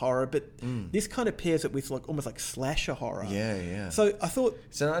elements of horror, but this kind of pairs it with like almost like slasher horror. Yeah, yeah. So I thought...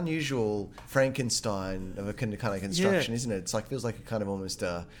 It's an unusual Frankenstein of a kind of construction, isn't it? It's like, feels like a kind of almost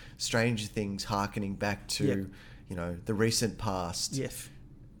Stranger Things harkening back to, the recent past. Yes.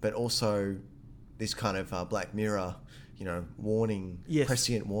 But also this kind of Black Mirror... warning,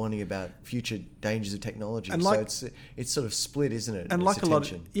 prescient warning about future dangers of technology. And so it's sort of split, isn't it? And like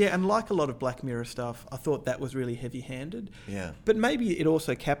attention. and like a lot of Black Mirror stuff, I thought that was really heavy-handed. Yeah. But maybe it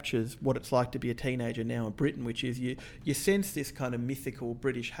also captures what it's like to be a teenager now in Britain, which is you sense this kind of mythical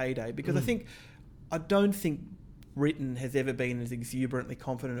British heyday, because I don't think Britain has ever been as exuberantly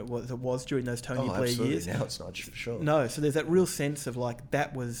confident as it was during those Tony Blair absolutely. years. Now it's not, for sure. No, so there's that real sense of like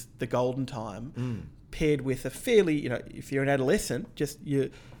that was the golden time. Paired with a fairly, if you're an adolescent, just your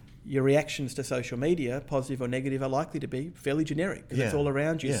reactions to social media, positive or negative, are likely to be fairly generic because it's all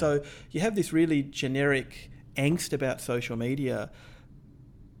around you. Yeah. So you have this really generic angst about social media,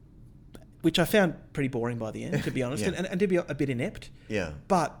 which I found pretty boring by the end, to be honest, and to be a bit inept. Yeah.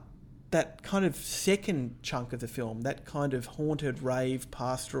 But that kind of second chunk of the film, that kind of haunted, rave,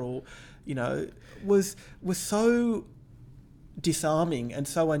 pastoral, was so disarming and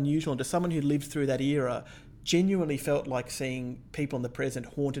so unusual, and to someone who lived through that era genuinely felt like seeing people in the present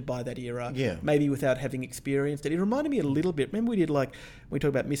haunted by that era, maybe without having experienced it. It reminded me a little bit, remember we did when we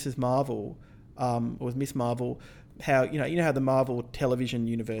talked about Mrs. Marvel, or was Miss Marvel, how how the Marvel television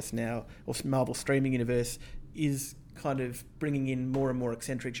universe now, or Marvel streaming universe, is kind of bringing in more and more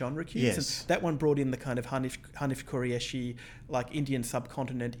eccentric genre cues. Yes. And that one brought in the kind of Hanif Qureshi, like Indian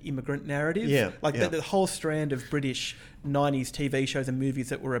subcontinent immigrant narrative. Yeah. The whole strand of British 90s TV shows and movies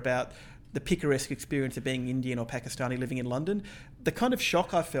that were about the picaresque experience of being Indian or Pakistani living in London. The kind of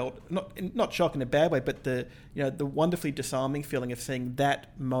shock I felt, not shock in a bad way, but the wonderfully disarming feeling of seeing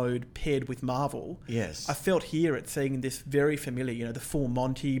that mode paired with Marvel. Yes. I felt here at seeing this very familiar, the full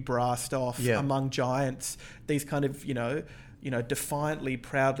Monty, brassed off, Among Giants, these kind of, defiantly,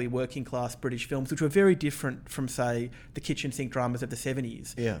 proudly working class British films, which were very different from, say, the kitchen sink dramas of the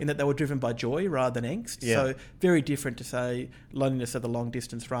 70s, in that they were driven by joy rather than angst. Yeah. So very different to, say, Loneliness of the Long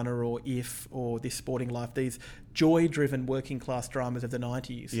Distance Runner or If or This Sporting Life, these joy-driven working class dramas of the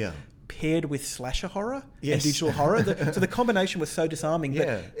 90s. Yeah. Paired with slasher horror and digital horror. So the combination was so disarming.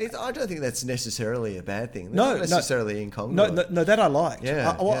 Yeah. I don't think that's necessarily a bad thing. Not necessarily incongruent. No, that I liked.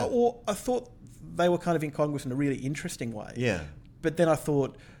 Yeah. Or I thought they were kind of incongruous in a really interesting way. Yeah. But then I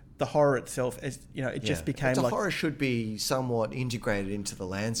thought the horror itself, it just became but like... horror should be somewhat integrated into the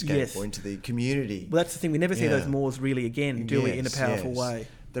landscape or into the community. Well, that's the thing. We never see those moors really again, do we, in a powerful way?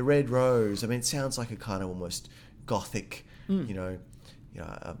 The Red Rose, it sounds like a kind of almost gothic,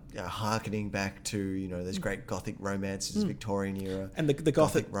 harkening back to those great Gothic romances, Victorian era, and the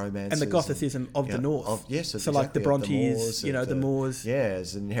Gothic romances, and the Gothicism of the North. So like the Brontes, the Moors. Yeah,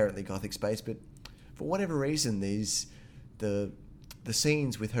 it's an inherently Gothic space, but for whatever reason, the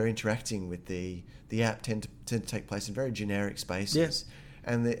scenes with her interacting with the app tend to take place in very generic spaces,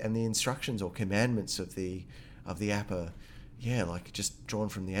 and the instructions or commandments of the of the app are, like just drawn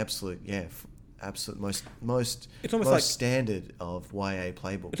from the absolute most It's almost like standard of YA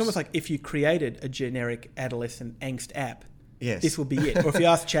playbooks. It's almost like if you created a generic adolescent angst app, yes, this will be it. Or if you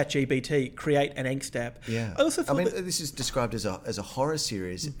ask ChatGPT, create an angst app. Yeah, I also thought this is described as a horror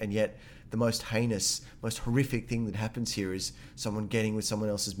series, and yet the most heinous, most horrific thing that happens here is someone getting with someone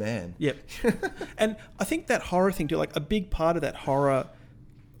else's man. Yep. And I think that horror thing too, like a big part of that horror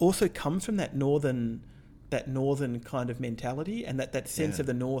also comes from that northern kind of mentality, and that sense of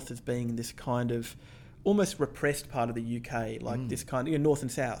the North as being this kind of almost repressed part of the UK, like this kind of North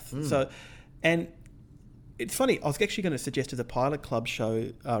and South. So, and it's funny, I was actually going to suggest as a Pilot Club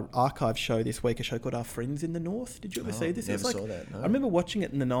show, archive show this week, a show called Our Friends in the North. Did you ever see this? Never saw that, no. I remember watching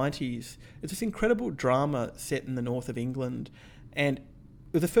it in the 90s. It's this incredible drama set in the north of England, and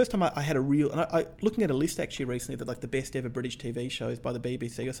it was the first time I had a real... And I looking at a list actually recently that like the best ever British TV shows by the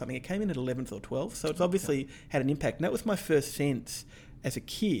BBC or something, it came in at 11th or 12th, so it's obviously had an impact. And that was my first sense as a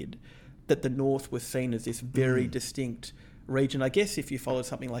kid that the North was seen as this very distinct region. I guess if you followed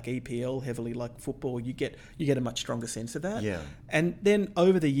something like EPL heavily, like football, you get a much stronger sense of that. Yeah. And then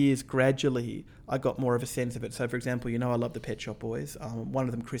over the years, gradually, I got more of a sense of it. So, for example, I love the Pet Shop Boys. One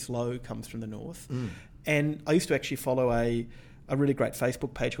of them, Chris Lowe, comes from the North. And I used to actually follow a really great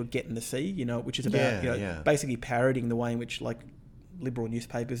Facebook page called Get in the Sea, which is about basically parodying the way in which like liberal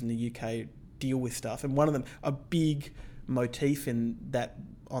newspapers in the UK deal with stuff. And one of them, a big motif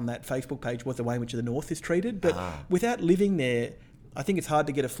on that Facebook page was the way in which the North is treated. But without living there, I think it's hard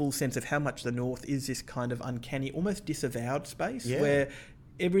to get a full sense of how much the North is this kind of uncanny, almost disavowed space where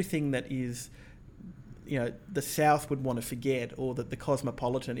everything that is, the South would want to forget, or that the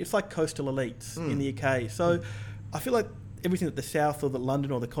cosmopolitan, it's like coastal elites in the UK. So I feel like everything that the South or the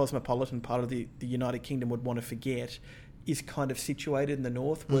London or the cosmopolitan part of the United Kingdom would want to forget is kind of situated in the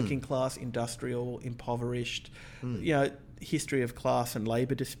North, working class, industrial, impoverished, history of class and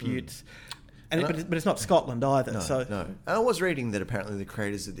labour disputes. But it's not Scotland either. No. And I was reading that apparently the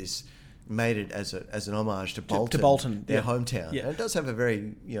creators of this made it as an homage to Bolton, their hometown. Yeah. And it does have a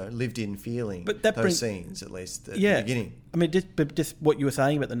very lived-in feeling. But that those scenes, at least at the beginning. I mean, just what you were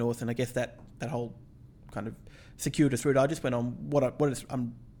saying about the North, and I guess that whole kind of circuitous route. I just went on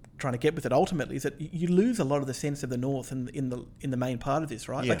I'm trying to get with it ultimately is that you lose a lot of the sense of the North in the main part of this,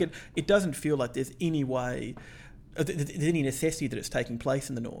 right? Yeah. Like it doesn't feel like there's any way. There's any necessity that it's taking place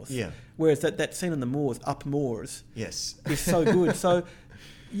in the North. Yeah. Whereas that scene on the moors, up moors, yes, is so good. So,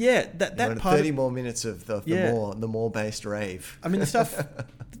 that part 30 more minutes of the moor-based rave. I mean,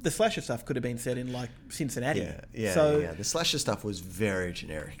 the slasher stuff could have been set in like Cincinnati. The slasher stuff was very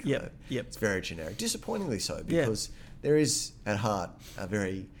generic. Yep. It's very generic. Disappointingly so, because there is at heart a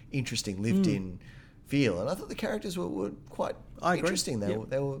very interesting lived-in feel, and I thought the characters were quite interesting. They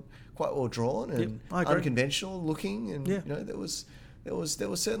were quite well drawn and unconventional looking, and there was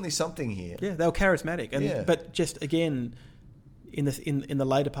certainly something here. Yeah, they were charismatic, but just again, in the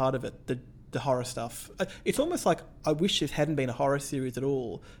later part of it, the horror stuff. It's almost like I wish this hadn't been a horror series at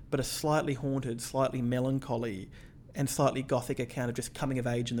all, but a slightly haunted, slightly melancholy, and slightly gothic account of just coming of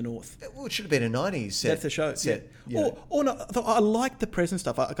age in the North. Well, it should have been a 90s set. That's the show. Set. Yeah. Or no, I like the present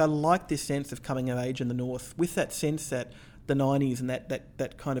stuff. I like this sense of coming of age in the North, with that sense that the 90s and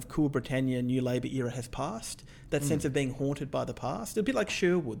that kind of cool Britannia, New Labour era has passed. That sense of being haunted by the past. A bit like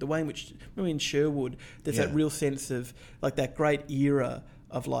Sherwood, the way in which, in Sherwood, there's that real sense of like that great era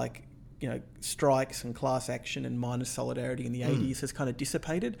of like, strikes and class action and miners' solidarity in the 80s has kind of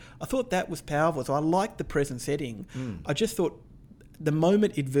dissipated. I thought that was powerful. So I liked the present setting. I just thought the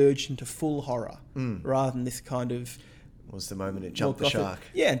moment it verged into full horror rather than this kind of... was the moment it jumped the shark.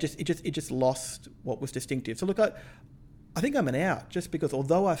 Yeah, and it just lost what was distinctive. So look, I think I'm an out, just because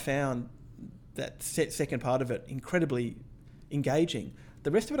although I found that second part of it incredibly engaging,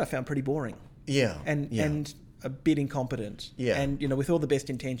 the rest of it I found pretty boring. Yeah. And a bit incompetent. Yeah. And, with all the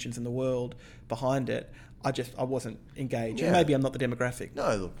best intentions in the world behind it, I wasn't engaged. Yeah. And maybe I'm not the demographic.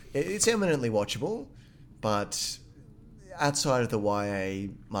 No, look, it's eminently watchable, but outside of the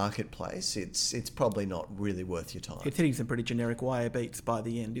YA marketplace, it's probably not really worth your time. It's hitting some pretty generic YA beats by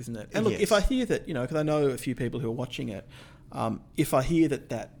the end, isn't it? And look, if I hear that, because I know a few people who are watching it, if I hear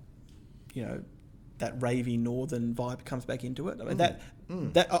that ravey northern vibe comes back into it. I mean, that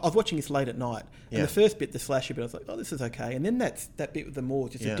I was watching this late at night, and the first bit, the slasher bit, I was like, oh, this is okay. And then that bit with the moor,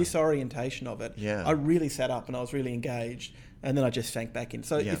 just a disorientation of it. Yeah. I really sat up and I was really engaged, and then I just sank back in.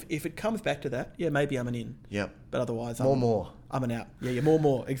 So if it comes back to that, maybe I'm an in. Yep. But otherwise, more. I'm an out. Yeah,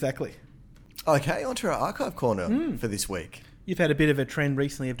 more, exactly. Okay, on to our archive corner for this week. You've had a bit of a trend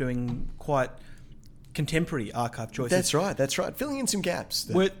recently of doing quite contemporary archive choices. That's right. That's right. Filling in some gaps.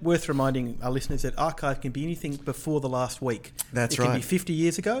 Worth reminding our listeners that archive can be anything before the last week. That's it right. It can be 50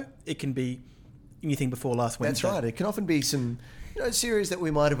 years ago. It can be anything before last Wednesday. That's right. It can often be some series that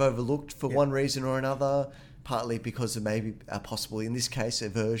we might have overlooked for one reason or another, partly because of maybe possibly, in this case,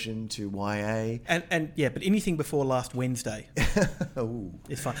 aversion to YA. But anything before last Wednesday Ooh,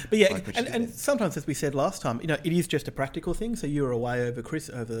 is fine. But yeah, like and sometimes, as we said last time, it is just a practical thing. So you were away over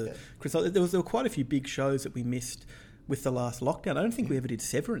Christmas. There were quite a few big shows that we missed with the last lockdown. I don't think we ever did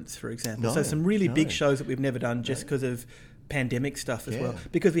Severance, for example. No, so some really big shows that we've never done just because of pandemic stuff as well,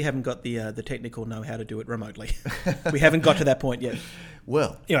 because we haven't got the technical know-how to do it remotely. We haven't got to that point yet.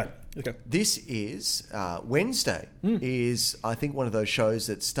 Well, anyway, okay. This is Wednesday. Is I think one of those shows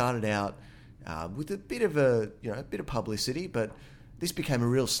that started out with a bit of publicity, but this became a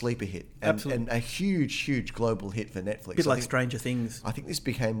real sleeper hit and a huge global hit for Netflix. A bit like Stranger Things. I think this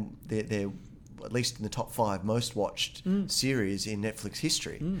became their at least in the top 5 most watched series in Netflix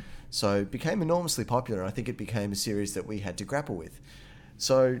history. So it became enormously popular, and I think it became a series that we had to grapple with.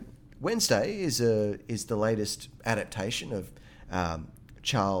 So Wednesday is the latest adaptation of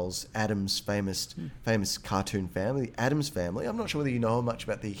Charles Addams' famous cartoon family, the Addams Family. I'm not sure whether you know much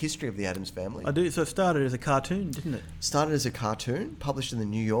about the history of the Addams Family. I do. So it started as a cartoon, didn't it? Started as a cartoon, published in the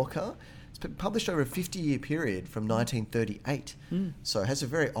New Yorker. It's been published over a 50-year period from 1938. So it has a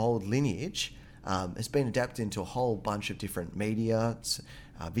very old lineage. It's been adapted into a whole bunch of different media,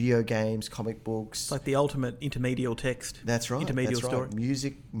 video games, comic books. It's like the ultimate intermedial text. That's right. Intermedial story.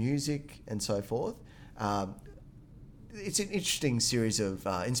 Right. Music, and so forth. It's an interesting series of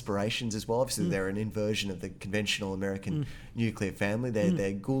inspirations as well. Obviously, they're an inversion of the conventional American nuclear family.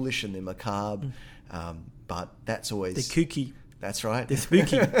 They're ghoulish and they're macabre, but that's always... They're kooky. That's right. They're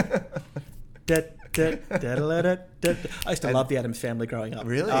spooky. I used to love the Addams Family growing up.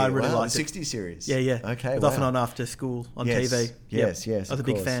 Really? I really liked the it. 60s series. Yeah. Okay. It was often on after school on TV. Yes. I was a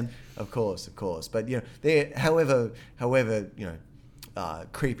big fan. Of course. But they're however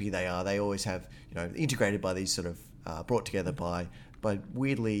creepy they are, they always have integrated by these sort of brought together by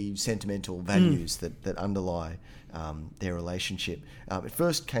weirdly sentimental values that underlie their relationship. It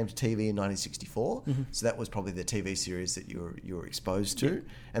first came to TV in 1964, so that was probably the TV series that you were exposed to,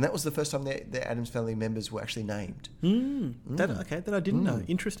 and that was the first time the Addams Family members were actually named. That I didn't know.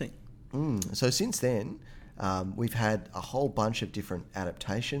 Interesting. So since then, we've had a whole bunch of different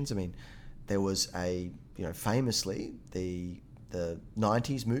adaptations. I mean, there was famously the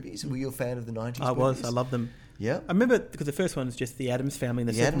 90s movies. Were you a fan of the 90s movies? I was. I loved them. Yeah. I remember because the first one was just the Addams Family, and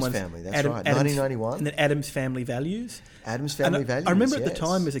the second Addams one's Family, that's right, 1991. And then Addams Family Values. Addams Family Values. I remember at the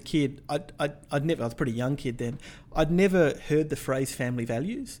time as a kid, I was a pretty young kid then. I'd never heard the phrase family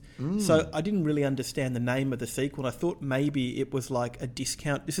values, so I didn't really understand the name of the sequel. And I thought maybe it was like a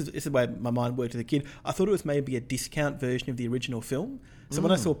discount. This is the way my mind worked as a kid. I thought it was maybe a discount version of the original film. So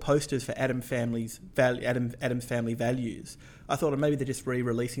when I saw posters for Addams Family Values, I thought maybe they're just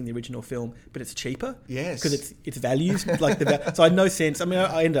re-releasing the original film, but it's cheaper. Yes, because it's values like so I had no sense. I mean,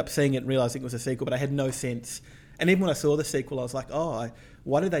 I ended up seeing it and realising it was a sequel, but I had no sense. And even when I saw the sequel, I was like,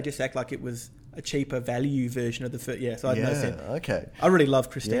 why did they just act like it was a cheaper value version of the first? Yeah, so I had no sense. Okay. I really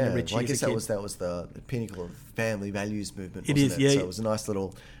loved Christina Ricci. Well, I guess as a kid. that was the pinnacle of family values movement. It is, yeah. So it was a nice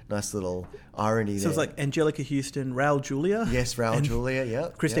little irony there. So it was like Angelica Houston, Raul Julia. Yes, Raul Julia. Yeah.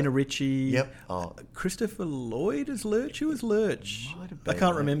 Christina Ricci. Yep. Christopher Lloyd as Lurch. Who was Lurch? I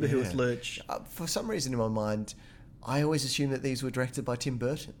can't remember who was Lurch. For some reason in my mind, I always assumed that these were directed by Tim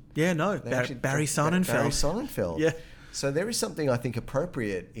Burton. Yeah, no, Barry Sonnenfeld. Barry Sonnenfeld. Yeah. So there is something I think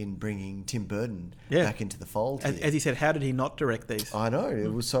appropriate in bringing Tim Burton back into the fold here. As he said, how did he not direct these? I know,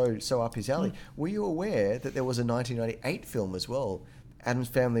 it was so up his alley. Were you aware that there was a 1998 film as well, Addams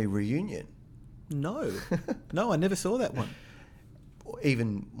Family Reunion? No. No, I never saw that one.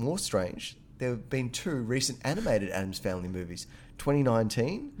 Even more strange, there have been 2 recent animated Addams Family movies,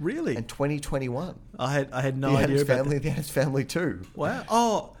 2019 really? And 2021. I had no idea about that. The Addams Family 2. Wow.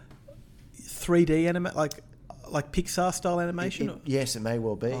 Oh, 3D anime, like Pixar style animation? Yes, it may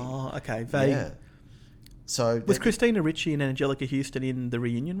well be. Oh, okay. Yeah. So was Christina Ricci and Angelica Houston in the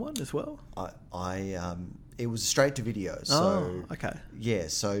Reunion one as well? It was straight to video. So, okay. Yeah,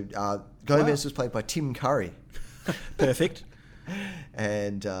 so Gomez was played by Tim Curry. Perfect.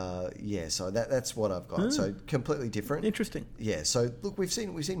 And so that's what I've got. So completely different. Interesting. Yeah. So look, we've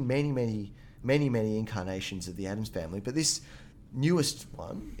seen many incarnations of the Addams Family, but this newest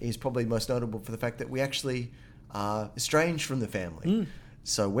one is probably most notable for the fact that we actually are estranged from the family.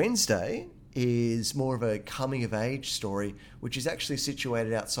 So Wednesday is more of a coming of age story, which is actually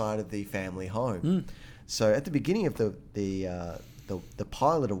situated outside of the family home. So at the beginning of the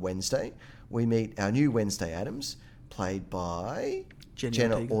pilot of Wednesday, we meet our new Wednesday Addams, played by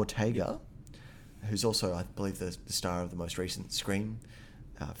Jenna Ortega, who's also, I believe, the star of the most recent Scream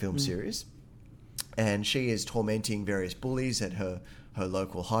film series. And she is tormenting various bullies at her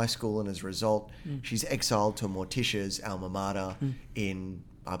local high school, and as a result, she's exiled to Morticia's alma mater in,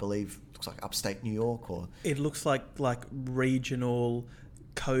 I believe, looks like upstate New York, or it looks like regional,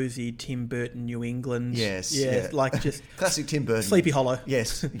 cozy Tim Burton, New England. Yes, yeah. Like just classic Tim Burton. Sleepy Hollow.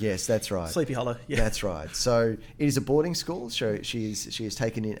 Yes, that's right. Sleepy Hollow. Yeah, that's right. So it is a boarding school. So she is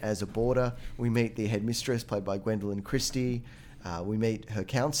taken in as a boarder. We meet the headmistress, played by Gwendolyn Christie. We meet her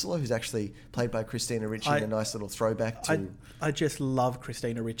counsellor, who's actually played by Christina Ricci, in a nice little throwback to. I just love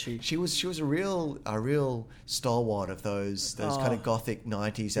Christina Ricci. She was a real stalwart of those kind of gothic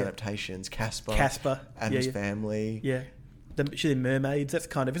 90s adaptations. Casper, Addams Family. Yeah. She's in Mermaids. That's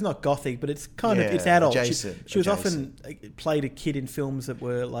kind of, it's not gothic, but it's kind of, it's adult. She was often played a kid in films that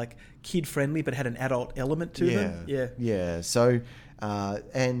were like kid friendly, but had an adult element to them. Yeah. So,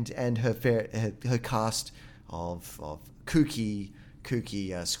 and her cast of kooky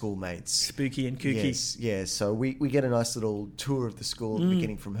schoolmates, spooky and kooky. Yes. So we get a nice little tour of the school,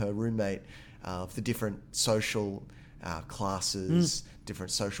 beginning from her roommate, of the different social classes,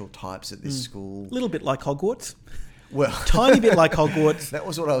 different social types at this school. A little bit like Hogwarts. Well, tiny bit like Hogwarts. That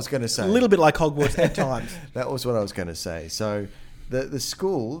was what I was going to say. A little bit like Hogwarts at times. That was what I was going to say. So the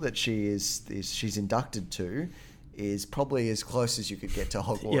school that she's inducted to is probably as close as you could get to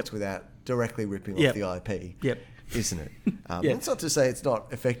Hogwarts without directly ripping off the IP. Yep. Isn't it? That's not to say it's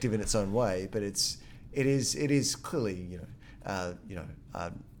not effective in its own way, but it is clearly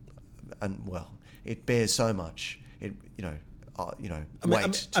it bears so much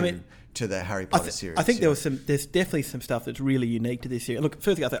weight to the Harry Potter series. I think there's definitely some stuff that's really unique to this series. Look,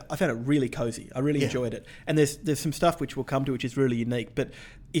 firstly, I found it really cozy. I really enjoyed it, and there's some stuff which we'll come to which is really unique. But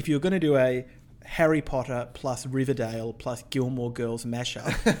if you're going to do a Harry Potter plus Riverdale plus Gilmore Girls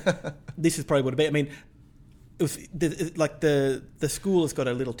mashup, this is probably what it'd be. I mean, the school has got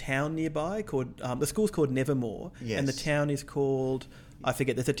a little town nearby called the school's called Nevermore, and the town is called, I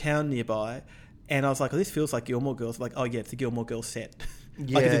forget. There's a town nearby, and I was like, this feels like Gilmore Girls. Like, oh yeah, it's the Gilmore Girls set.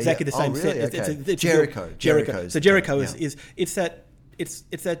 It's exactly the same set. Okay. It's Jericho. So Jericho is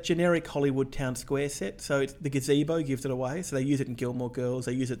that generic Hollywood town square set. So the gazebo gives it away. So they use it in Gilmore Girls.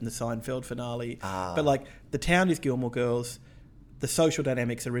 They use it in the Seinfeld finale. But like the town is Gilmore Girls, the social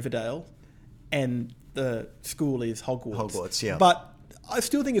dynamics are Riverdale, and the school is Hogwarts. But I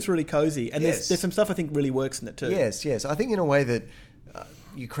still think it's really cozy, and there's some stuff I think really works in it too. Yes. I think in a way that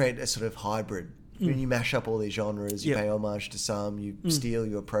you create a sort of hybrid. When you mash up all these genres, you pay homage to some, you steal,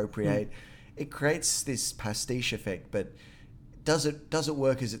 you appropriate. It creates this pastiche effect, but does it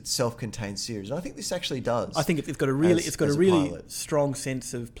work as its self-contained series? And I think this actually does. I think it's got a really strong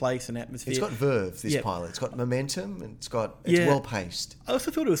sense of place and atmosphere. It's got verve, this pilot. It's got momentum, and it's well paced. I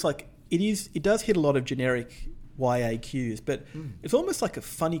also thought it was like it does hit a lot of generic YA cues, but it's almost like a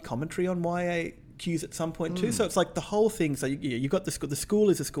funny commentary on YA cues at some point too. So it's like the whole thing. So you've got the school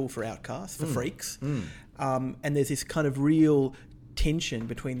is a school for outcasts, for freaks, and there's this kind of real tension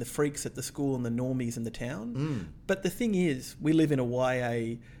between the freaks at the school and the normies in the town. But the thing is, we live in a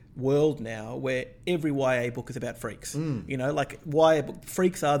YA world now where every YA book is about freaks. Like YA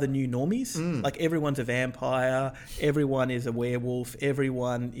freaks are the new normies. Like everyone's a vampire, everyone is a werewolf,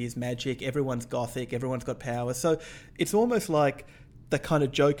 everyone is magic, everyone's gothic, everyone's got power. So it's almost like the kind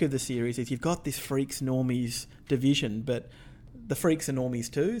of joke of the series is you've got this freaks normies division, but the freaks are normies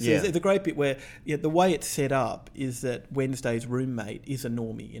too. So there's a great bit where the way it's set up is that Wednesday's roommate is a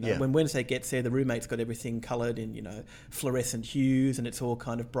normie. When Wednesday gets there, the roommate's got everything coloured in fluorescent hues, and it's all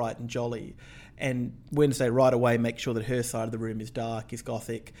kind of bright and jolly. And Wednesday right away makes sure that her side of the room is dark, is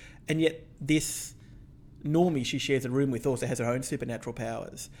gothic, and yet this normie she shares a room with also has her own supernatural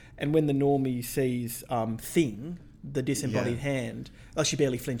powers. And when the normie sees Thing, the disembodied hand, she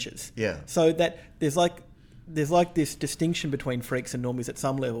barely flinches. So that there's like this distinction between freaks and normies at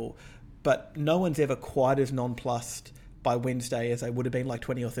some level, but no one's ever quite as nonplussed by Wednesday as they would have been like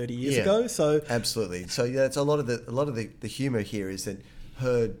 20 or 30 years ago. So absolutely. So it's a lot of the humour here is that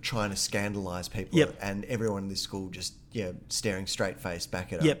her trying to scandalise people and everyone in this school just staring straight faced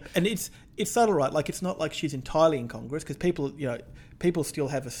back at her. And it's subtle, right? Like it's not like she's entirely incongruous, because people still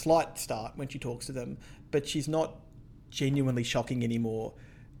have a slight start when she talks to them, but she's not genuinely shocking anymore.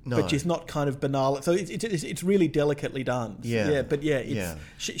 No. but she's not kind of banal. So it's really delicately done. Yeah. But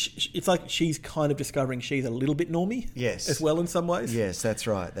it's like she's kind of discovering she's a little bit normie. Yes. As well in some ways. Yes, that's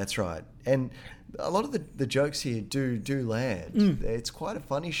right. And a lot of the jokes here do land. It's quite a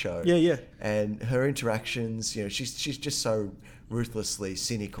funny show. Yeah. And her interactions, she's just so ruthlessly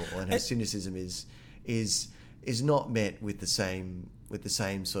cynical, and her cynicism is not met with the same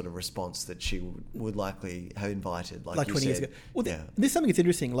sort of response that she would likely have invited, like you 20 years said. ago. Well, there's something that's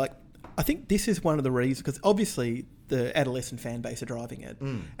interesting. Like, I think this is one of the reasons, because obviously the adolescent fan base are driving it,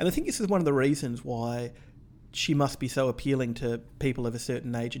 and I think this is one of the reasons why she must be so appealing to people of a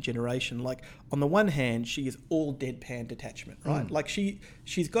certain age and generation. Like, on the one hand, she is all deadpan detachment, right? Like,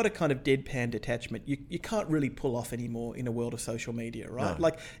 she's got a kind of deadpan detachment you can't really pull off anymore in a world of social media, right? No.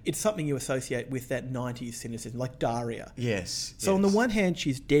 Like, it's something you associate with that 90s cynicism, like Daria. Yes. So on the one hand,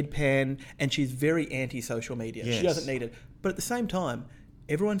 she's deadpan and she's very anti-social media. Yes. She doesn't need it. But at the same time,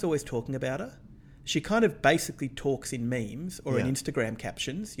 everyone's always talking about her. She kind of basically talks in memes or in Instagram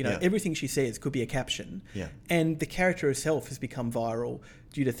captions. Everything she says could be a caption. Yeah. And the character herself has become viral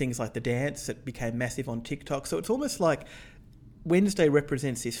due to things like the dance that became massive on TikTok. So it's almost like Wednesday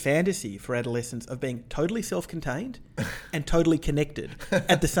represents this fantasy for adolescents of being totally self-contained and totally connected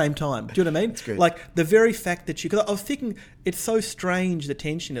at the same time. Do you know what I mean? That's good. Like, the very fact that because I was thinking, it's so strange, the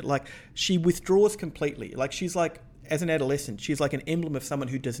tension. She withdraws completely. Like, she's like, as an adolescent, she's like an emblem of someone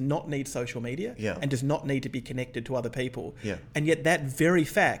who does not need social media and does not need to be connected to other people. Yeah. And yet that very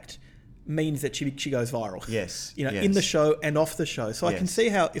fact means that she goes viral. Yes. In the show and off the show. So I can see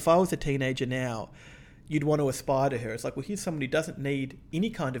how, if I was a teenager now, you'd want to aspire to her. It's like, well, here's someone who doesn't need any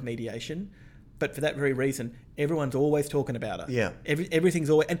kind of mediation, but for that very reason, everyone's always talking about her. Yeah.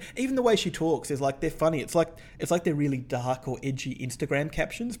 Everything's always... And even the way she talks is like, they're funny. It's like they're really dark or edgy Instagram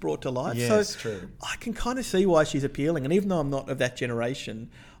captions brought to life. Yes, so true. I can kind of see why she's appealing. And even though I'm not of that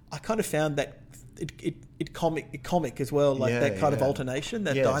generation, I kind of found that it comic as well, like that kind of alternation,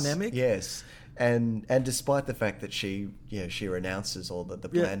 that dynamic. Yes. And despite the fact that she renounces all the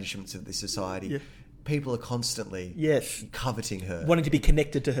blandishments of this society, people are constantly coveting her, wanting to be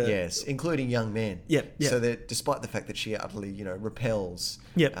connected to her. Yes, including young men. Yep. So that despite the fact that she utterly, repels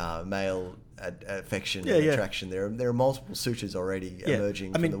male affection and attraction, there are multiple suitors already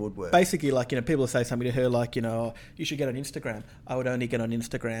emerging from the woodwork. Basically, like, people say something to her like, you should get on Instagram. I would only get on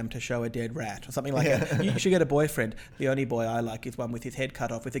Instagram to show a dead rat, or something like that. You should get a boyfriend. The only boy I like is one with his head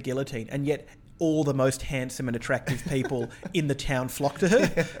cut off with a guillotine. And yet all the most handsome and attractive people in the town flock to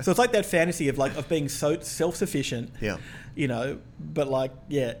her. So it's like that fantasy of being so self-sufficient. Yeah. But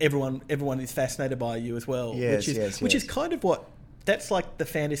everyone is fascinated by you as well. Yes, which is kind of what... That's like the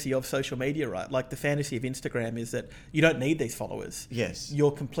fantasy of social media, right? Like, the fantasy of Instagram is that you don't need these followers. Yes. You're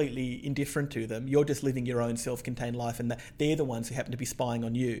completely indifferent to them. You're just living your own self-contained life, and they're the ones who happen to be spying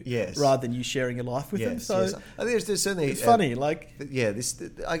on you. Yes. Rather than you sharing your life with them. So I think there's certainly... It's funny, like...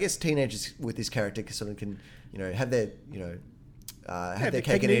 I guess teenagers with this character sort of can, have their, have their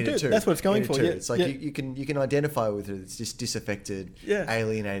cake and eat it too. That's what it's going for. Yeah. It's like you can identify with her. It's this disaffected,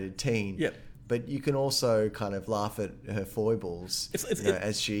 alienated teen. Yep. But you can also kind of laugh at her foibles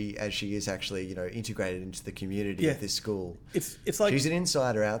as she is actually integrated into the community of this school. It's like she's an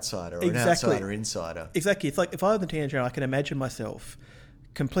insider outsider or an outsider insider. Exactly. It's like, if I was a teenager, I can imagine myself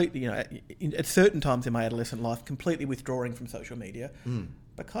completely, at certain times in my adolescent life, completely withdrawing from social media,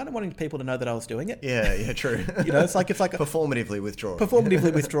 but kind of wanting people to know that I was doing it. Yeah, true. It's like performatively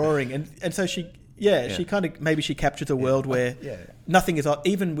withdrawing, and so she kind of, maybe she captures a world where nothing is,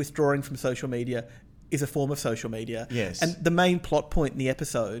 even withdrawing from social media is a form of social media. Yes. And the main plot point in the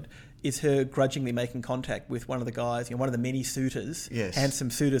episode is her grudgingly making contact with one of the guys, one of the many suitors, handsome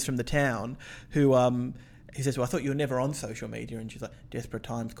suitors from the town, who he says, well, I thought you were never on social media. And she's like, desperate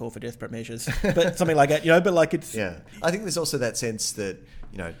times call for desperate measures. But something like that, but like it's... Yeah. I think there's also that sense that,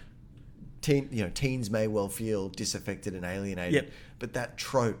 teens may well feel disaffected and alienated, but that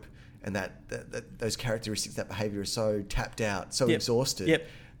trope and that those characteristics, that behaviour is so tapped out, so exhausted. Yep.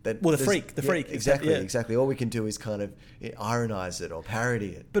 That the freak. Exactly. All we can do is kind of ironize it or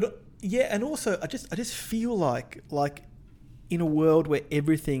parody it. But and also I just feel like in a world where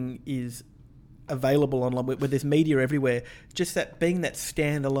everything is available online, where there's media everywhere, just that being that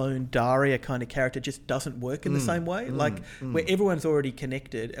standalone Daria kind of character just doesn't work in the same way. Where everyone's already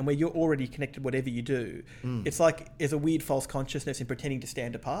connected and where you're already connected whatever you do, it's like there's a weird false consciousness in pretending to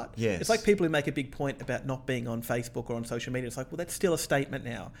stand apart. Yes. It's like people who make a big point about not being on Facebook or on social media. It's like, well, that's still a statement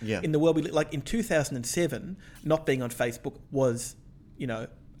now. Yeah. In the world we live, like in 2007, not being on Facebook was,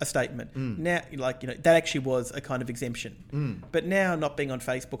 a statement. Now, like, that actually was a kind of exemption. But now, not being on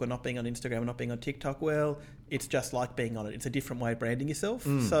Facebook or not being on Instagram or not being on TikTok, well, it's just like being on it. It's a different way of branding yourself.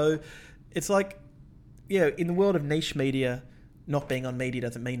 So it's like, in the world of niche media, not being on media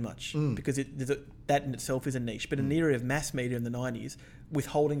doesn't mean much because that in itself is a niche. But in the area of mass media in the 90s,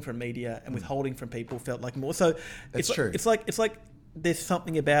 withholding from media and withholding from people felt like more. So That's it's true. It's like there's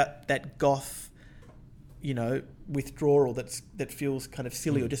something about that goth, withdrawal that feels kind of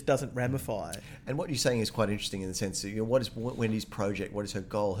silly or just doesn't ramify. And what you're saying is quite interesting in the sense that, what is Wendy's project? What is her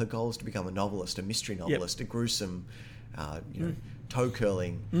goal? Her goal is to become a novelist, a mystery novelist, a gruesome,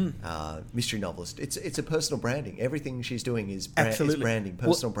 toe-curling mystery novelist. It's a personal branding. Everything she's doing is branding,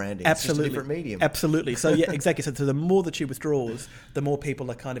 personal branding. Absolutely. It's just a different medium. Absolutely. So, exactly. So the more that she withdraws, the more people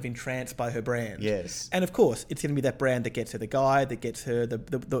are kind of entranced by her brand. Yes. And of course, it's going to be that brand that gets her the guy, that gets her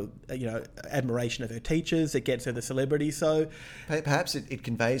the admiration of her teachers, that gets her the celebrity. So perhaps it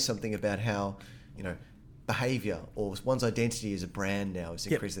conveys something about how, behaviour or one's identity as a brand now is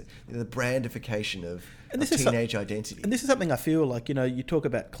increasing. The brandification of teenage identity. And this is something I feel like, you talk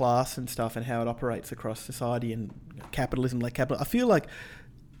about class and stuff and how it operates across society and capitalism, I feel like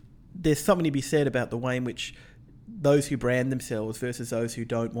there's something to be said about the way in which those who brand themselves versus those who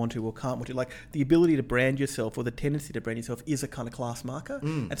don't want to or can't want to, like the ability to brand yourself or the tendency to brand yourself is a kind of class marker.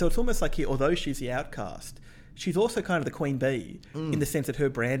 And so it's almost like here, although she's the outcast, she's also kind of the queen bee in the sense that her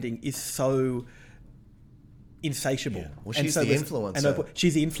branding is so insatiable. Yeah. Well, she's the influencer.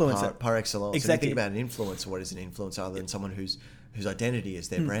 She's the influencer. Par excellence. Exactly. When you think about an influencer, what is an influencer other than someone whose identity is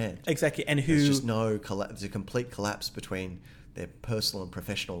their brand? Exactly. And there's just there's a complete collapse between their personal and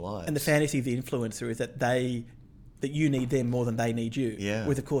professional lives. And the fantasy of the influencer is that you need them more than they need you. Yeah.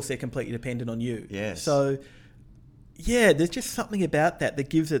 With, of course, they're completely dependent on you. Yes. So, there's just something about that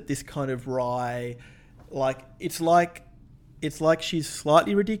gives it this kind of wry, it's like she's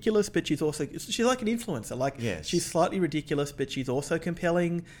slightly ridiculous, but she's like an influencer. She's slightly ridiculous, but she's also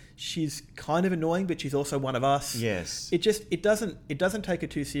compelling. She's kind of annoying, but she's also one of us. Yes. It doesn't take her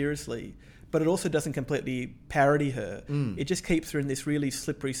too seriously, but it also doesn't completely parody her. It just keeps her in this really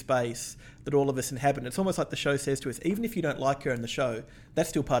slippery space that all of us inhabit. It's almost like the show says to us, even if you don't like her in the show, that's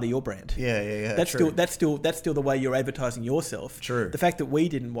still part of your brand. Yeah. That's true. still the way you're advertising yourself. True. The fact that we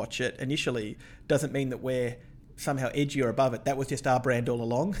didn't watch it initially doesn't mean that we're somehow edgy or above it. That was just our brand all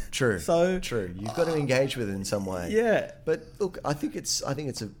along. True. So true. You've got to engage with it in some way. Yeah. But look, I think it's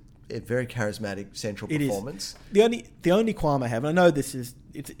a very charismatic central performance. The only qualm I have, and I know this is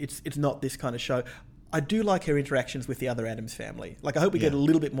it's not this kind of show. I do like her interactions with the other Addams family. I hope we get a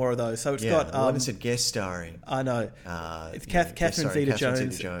little bit more of those. So it's got one is a guest starring. I know. It's Catherine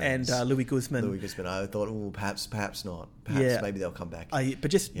Zeta-Jones and Louis Guzman. Louis Guzman. I thought, perhaps not. Perhaps maybe they'll come back.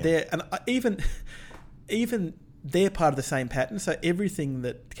 There, and even they're part of the same pattern. So everything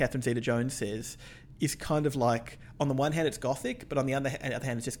that Catherine Zeta-Jones says is kind of like, on the one hand, it's gothic, but on the other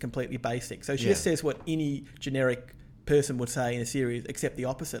hand, it's just completely basic. So she just says what any generic person would say in a series, except the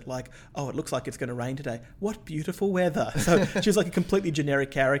opposite. Like, oh, it looks like it's going to rain today. What beautiful weather. So she's like a completely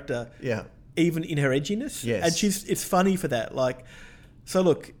generic character. Yeah. Even in her edginess. Yes. And it's funny for that. So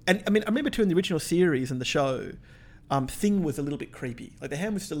look, and I mean, I remember too in the original series and the show, Thing was a little bit creepy. The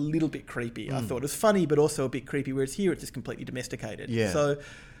hand was just a little bit creepy. I thought it was funny, but also a bit creepy. Whereas here, it's just completely domesticated. Yeah. So,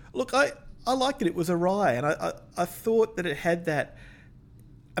 look, I liked it. It was awry, and I thought that it had that.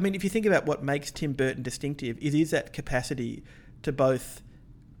 I mean, if you think about what makes Tim Burton distinctive, it is that capacity to both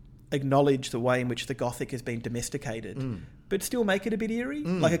acknowledge the way in which the Gothic has been domesticated, but still make it a bit eerie,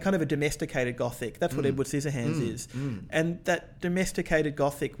 like a kind of a domesticated Gothic. That's what Edward Scissorhands is, and that domesticated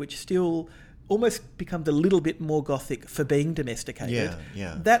Gothic, which still almost becomes a little bit more Gothic for being domesticated.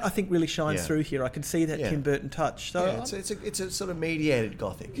 Yeah. That I think really shines through here. I can see that Tim Burton touch. So it's a sort of mediated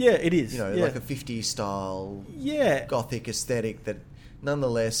Gothic. Yeah, it is. Like a 50s style Gothic aesthetic that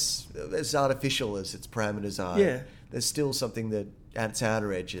nonetheless, as artificial as its parameters are, there's still something that at its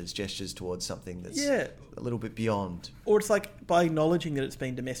outer edges gestures towards something that's a little bit beyond. Or it's like by acknowledging that it's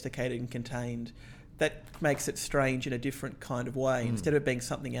been domesticated and contained, that makes it strange in a different kind of way. Instead of it being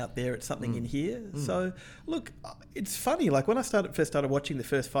something out there, it's something in here. So, look, it's funny. When I first started watching the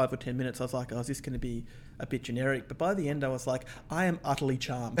first 5 or 10 minutes, I was like, oh, is this going to be a bit generic? But by the end, I was like, I am utterly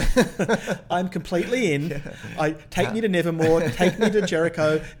charmed. I'm completely in. Take me to Nevermore, take me to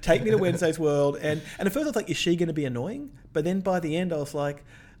Jericho, take me to Wednesday's World. And at first I was like, is she going to be annoying? But then by the end, I was like,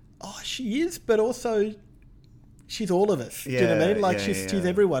 oh, she is, but also she's all of us. Do you know what I mean? She's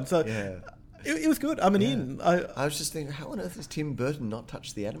everyone. So It was good. I'm an in. I was just thinking, how on earth has Tim Burton not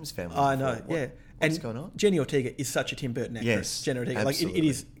touched the Addams Family? I know, before? What's going on? Jenny Ortega is such a Tim Burton actress. Yes, Jenny Ortega, absolutely. it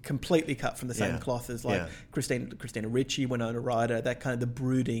is completely cut from the same Yeah. cloth as like Yeah. Christina Ricci, Winona Ryder, that kind of the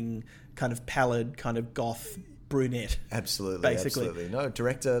brooding, kind of pallid, kind of goth brunette. Absolutely, basically. absolutely. No,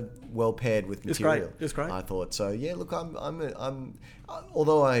 director well paired with was material. great. It was great. I thought so. Yeah, look,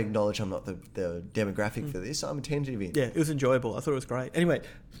 although I acknowledge I'm not the demographic for this, I'm attentive in. Yeah, it was enjoyable. I thought it was great. Anyway,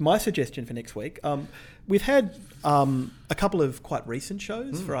 my suggestion for next week, we've had a couple of quite recent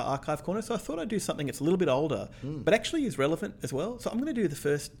shows for our archive corner, so I thought I'd do something that's a little bit older, but actually is relevant as well. So I'm going to do the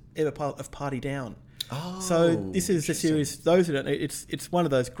first ever part of Party Down. Oh, So this is a series, those who don't know, it's one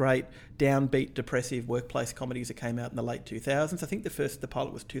of those great downbeat, depressive workplace comedies that came out in the late 2000s. I think the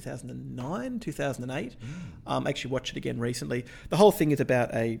pilot was 2009, 2008. Actually watched it again recently. The whole thing is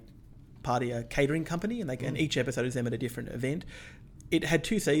about a catering company, and each episode is them at a different event. It had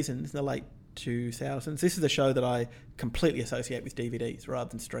 2 seasons in the late 2000s. This is a show that I completely associate with DVDs rather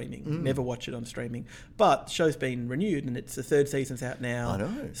than streaming. Never watch it on streaming. But the show's been renewed, and it's the 3rd season's out now. I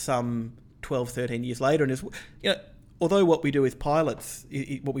know. Some 12, 13 years later, and although what we do is pilots,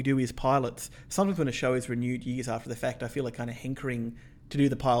 sometimes when a show is renewed years after the fact, I feel like kind of hankering to do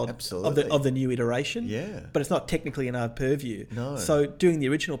the pilot of the new iteration. Yeah. But it's not technically in our purview. No. So doing the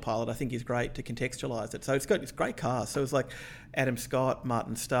original pilot, I think, is great to contextualise it. So it's great cast. So it's like Adam Scott,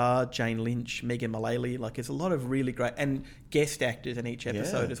 Martin Starr, Jane Lynch, Megan Mullally. Like, there's a lot of really great and guest actors in each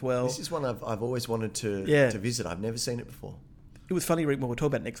episode as well. This is one I've always wanted to visit. I've never seen it before. It was funny when we'll talk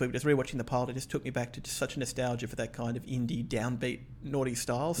about it next week. Just rewatching the pilot, it just took me back to just such a nostalgia for that kind of indie, downbeat, naughty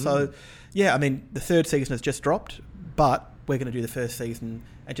style. So, yeah, I mean, the 3rd season has just dropped, but we're going to do the 1st season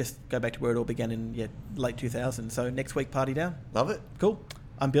and just go back to where it all began in late 2000. So next week, Party Down. Love it. Cool.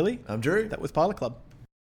 I'm Billy. I'm Drew. That was Pilot Club.